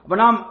 அப்ப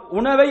நாம்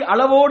உணவை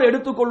அளவோடு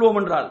எடுத்துக்கொள்வோம்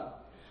என்றால்,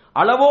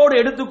 அளவோடு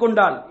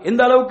எடுத்துக்கொண்டால்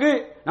எந்த அளவுக்கு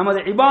நமது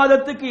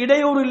இபாதத்துக்கு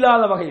இடையூறு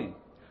இல்லாத வகையில்,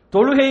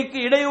 தொழுகைக்கு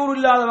இடையூறு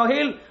இல்லாத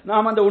வகையில்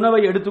நாம் அந்த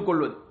உணவை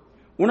எடுத்துக்கொள்வது,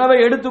 உணவை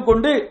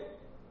எடுத்துக்கொண்டு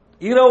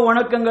இரவு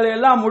வணக்கங்களை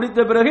எல்லாம் முடித்த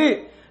பிறகு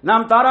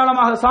நாம்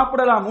தாராளமாக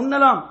சாப்பிடலாம்,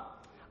 உண்ணலாம்.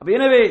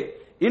 எனவே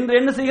இன்று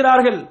என்ன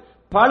செய்கிறார்கள்,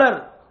 பலர்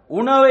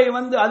உணவை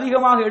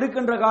அதிகமாக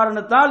எடுக்கின்ற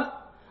காரணத்தால்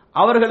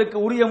அவர்களுக்கு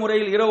உரிய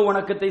முறையில் இரவு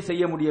வணக்கத்தை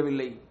செய்ய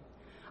முடியவில்லை.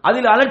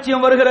 அதில்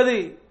அலட்சியம் வருகிறது,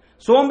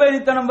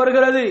 சோம்பேறித்தனம்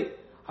வருகிறது.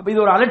 அப்ப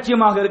இது ஒரு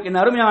அலட்சியமாக இருக்கு.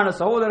 அருமையான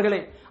சகோதரர்களே,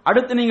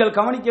 அடுத்து நீங்கள்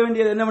கவனிக்க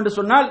வேண்டியது என்னவென்று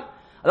சொன்னால்,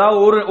 அதாவது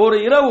ஒரு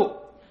இரவு,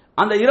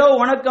 அந்த இரவு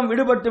வணக்கம்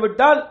விடுபட்டு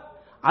விட்டால்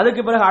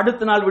அதுக்கு பிறகு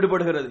அடுத்த நாள்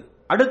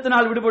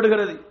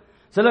விடுபடுகிறது.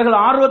 சிலர்கள்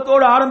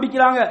ஆர்வத்தோடு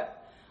ஆரம்பிக்கிறாங்க,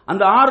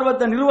 அந்த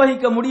ஆர்வத்தை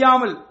நிர்வகிக்க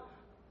முடியாமல்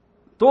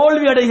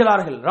தோல்வி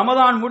அடைகிறார்கள்.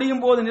 ரமதான்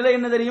முடியும் போது நிலை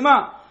என்ன தெரியுமா?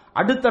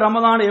 அடுத்த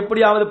ரமதானை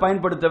எப்படியாவது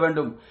பயன்படுத்த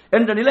வேண்டும்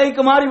என்ற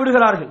நிலைக்கு மாறி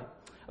விடுகிறார்கள்.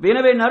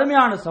 எனவே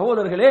அருமையான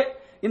சகோதரர்களே,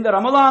 இந்த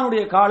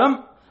ரமதானுடைய காலம்,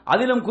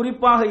 அதிலும்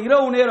குறிப்பாக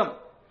இரவு நேரம்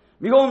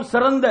மிகவும்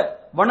சிறந்த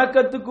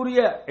வணக்கத்துக்குரிய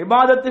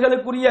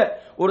இபாதத்துகளுக்குரிய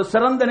ஒரு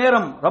சிறந்த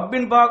நேரம்.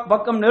 ரப்பின்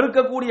பக்கம்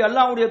நெருக்கக்கூடிய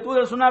அல்லாஹ்வுடைய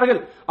தூதர் சொன்னார்கள்,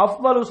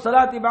 அஃபலு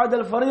ஸலாத்தி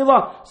பஅதல் ஃபரீதா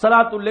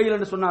ஸலாத்துல் லைல்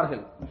என்று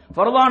சொன்னார்கள்.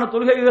 ஃபர்தான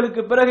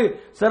தொழுகைகளுக்கு பிறகு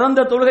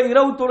சிறந்த தொழுகை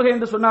இரவு தொழுகை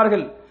என்று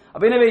சொன்னார்கள்.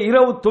 எனவே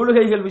இரவு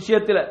தொழுகைகள்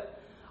விஷயத்தில்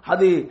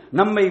அது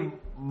நம்மை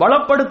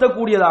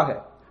பலப்படுத்தக்கூடியதாக,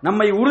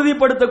 நம்மை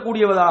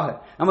உறுதிப்படுத்தக்கூடியதாக,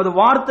 நமது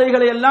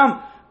வார்த்தைகளை எல்லாம்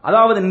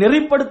அதாவது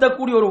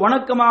நெறிப்படுத்தக்கூடிய ஒரு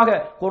வணக்கமாக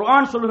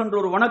குர்ஆன் சொல்கின்ற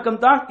ஒரு வணக்கம்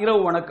தான்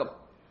இரவு வணக்கம்.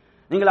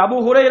 நீங்கள் அபூ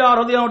ஹுரைரா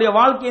ரலியல்லாஹு அன்ஹு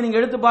வாழ்க்கையை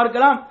நீங்கள் எடுத்து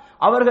பார்க்கலாம்.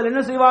 அவர்கள்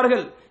என்ன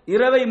செய்வார்கள்?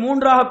 இரவை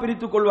மூன்றாக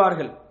பிரித்துக்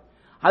கொள்வார்கள்.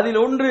 அதில்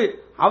ஒன்று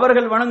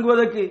அவர்கள்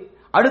வணங்குவதற்கு,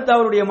 அடுத்து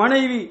அவருடைய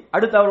மனைவி,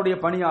 அடுத்து அவருடைய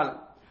பணியாளர்.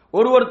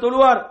 ஒருவர்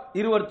தொழுவார்,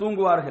 இருவர்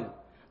தூங்குவார்கள்.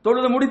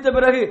 தொழுது முடித்த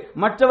பிறகு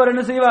மற்றவர்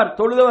என்ன செய்வார்?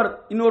 தொழுதவர்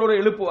இன்னொருவரை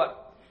எழுப்புவார்.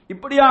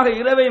 இப்படியாக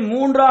இரவை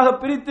மூன்றாக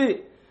பிரித்து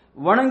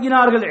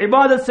வணங்கினார்கள்,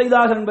 இபாதத்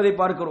செய்தார்கள் என்பதை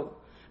பார்க்கிறோம்.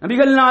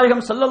 நபிகள்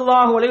நாயகம்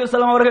ஸல்லல்லாஹு அலைஹி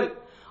வஸல்லம் அவர்கள்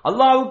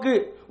அல்லாஹ்வுக்கு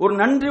ஒரு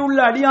நன்றி உள்ள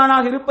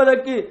அடியானாக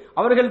இருப்பதற்கு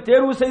அவர்கள்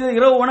தேர்வு செய்த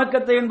இரவு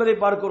வணக்கத்தை என்பதை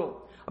பார்க்கிறோம்.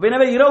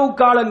 எனவே இரவு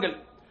காலங்கள்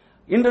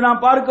இன்று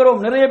நாம் பார்க்கிறோம்.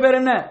 நிறைய பேர்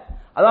என்ன,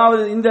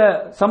 அதாவது இந்த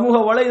சமூக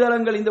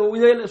வலைதளங்கள், இந்த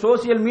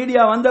சோசியல்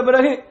மீடியா வந்த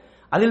பிறகு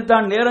அதில்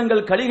தான்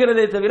நேரங்கள்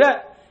கழிகிறதே தவிர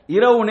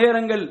இரவு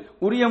நேரங்கள்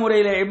உரிய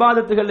முறையிலே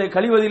இபாதத்துகளை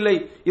கழிவதில்லை.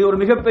 இது ஒரு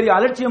மிகப்பெரிய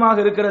அலட்சியமாக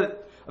இருக்கிறது.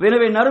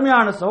 எனவே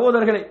நறுமையான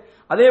சகோதரர்களை,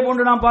 அதே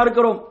போன்று நாம்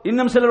பார்க்கிறோம்,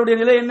 இன்னும் சிலருடைய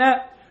நிலை என்ன,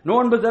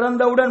 நோன்பு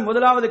திறந்தவுடன்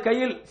முதலாவது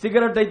கையில்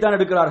சிகரெட்டை தான்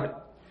எடுக்கிறார்கள்.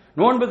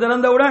 நோன்பு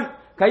திறந்தவுடன்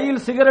கையில்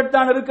சிகரெட்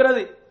தான்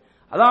இருக்கிறது.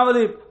 அதாவது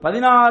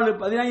 14,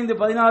 15,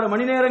 16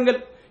 மணி நேரங்கள்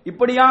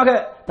இப்படியாக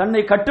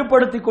தன்னை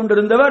கட்டுப்படுத்திக்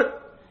கொண்டிருந்தவர்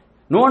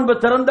நோன்பு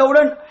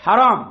திறந்தவுடன்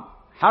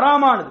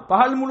ஹராமானது,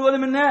 பகல்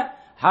முழுவதும் என்ன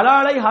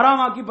ஹலாலை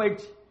ஹராமாக்கி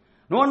பயிற்சி.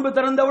 நோன்பு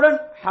திறந்தவுடன்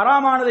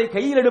ஹராமானதை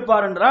கையில்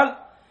எடுப்பார் என்றால்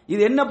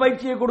இது என்ன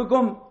பயிற்சியை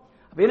கொடுக்கும்?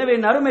 எனவே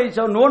நறுமை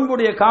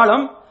நோன்புடைய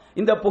காலம்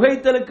இந்த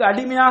புகைத்தலுக்கு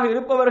அடிமையாக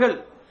இருப்பவர்கள்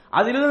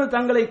அதிலிருந்து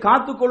தங்களை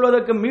காத்துக்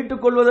கொள்வதற்கும்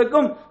மீட்டுக்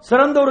கொள்வதற்கும்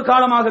சிறந்த ஒரு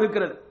காலமாக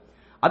இருக்கிறது.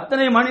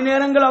 அத்தனை மணி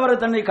நேரங்கள் அவரை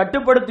தன்னை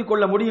கட்டுப்படுத்திக்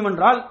கொள்ள முடியும்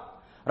என்றால்,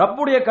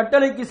 ரப்புடைய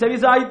கட்டளைக்கு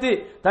செவிசாய்த்து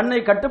தன்னை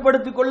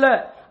கட்டுப்படுத்திக் கொள்ள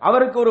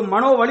அவருக்கு ஒரு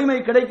மனோ வலிமை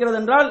கிடைக்கிறது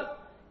என்றால்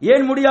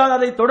ஏன் முடியாது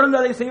அதை தொடர்ந்து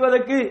அதை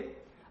செய்வதற்கு?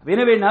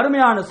 எனவே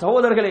நறுமையான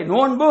சகோதரர்களை,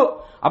 நோன்பு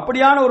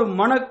அப்படியான ஒரு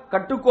மன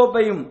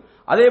கட்டுக்கோப்பையும்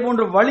அதே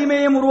போன்று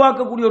வலிமையும்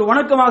உருவாக்கக்கூடிய ஒரு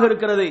வணக்கமாக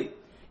இருக்கிறது.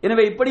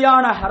 எனவே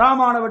இப்படியான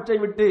ஹராமானவற்றை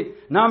விட்டு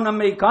நாம்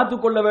நம்மை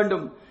காத்துக் கொள்ள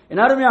வேண்டும்.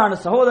 என் அருமையான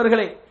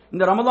சகோதரர்களே,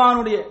 இந்த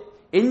ரமதானுடைய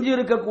எஞ்சி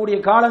இருக்கக்கூடிய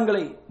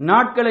காலங்களை,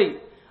 நாட்களை,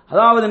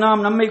 அதாவது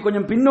நாம் நம்மை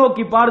கொஞ்சம்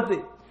பின்னோக்கி பார்த்து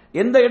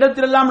எந்த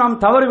இடத்திலெல்லாம் நாம்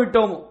தவறு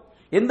விட்டோமோ,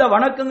 எந்த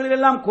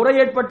வணக்கங்களிலெல்லாம் குறை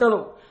ஏற்பட்டதோ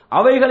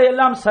அவைகளை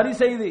எல்லாம் சரி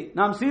செய்து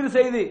நாம் சீர்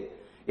செய்து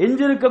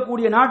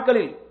எஞ்சிருக்கக்கூடிய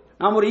நாட்களில்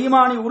நாம் ஒரு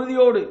ஈமானி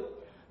உறுதியோடு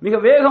மிக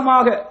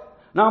வேகமாக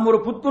நாம் ஒரு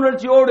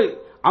புத்துணர்ச்சியோடு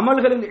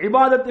அமல்களில்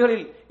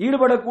இபாதத்துகளில்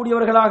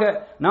ஈடுபடக்கூடியவர்களாக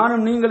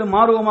நானும் நீங்களும்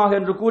மாறுவோமாக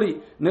என்று கூறி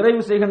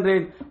நிறைவு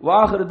செய்கின்றேன்.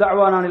 வாஹிரு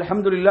தஅவானா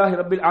அல்ஹம்துலில்லாஹி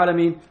ரப்பில்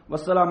ஆலமீன்.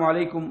 வஸ்ஸலாமு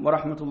அலைக்கும்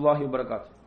வரஹ்மத்துல்லாஹி வபரகாத்துஹு.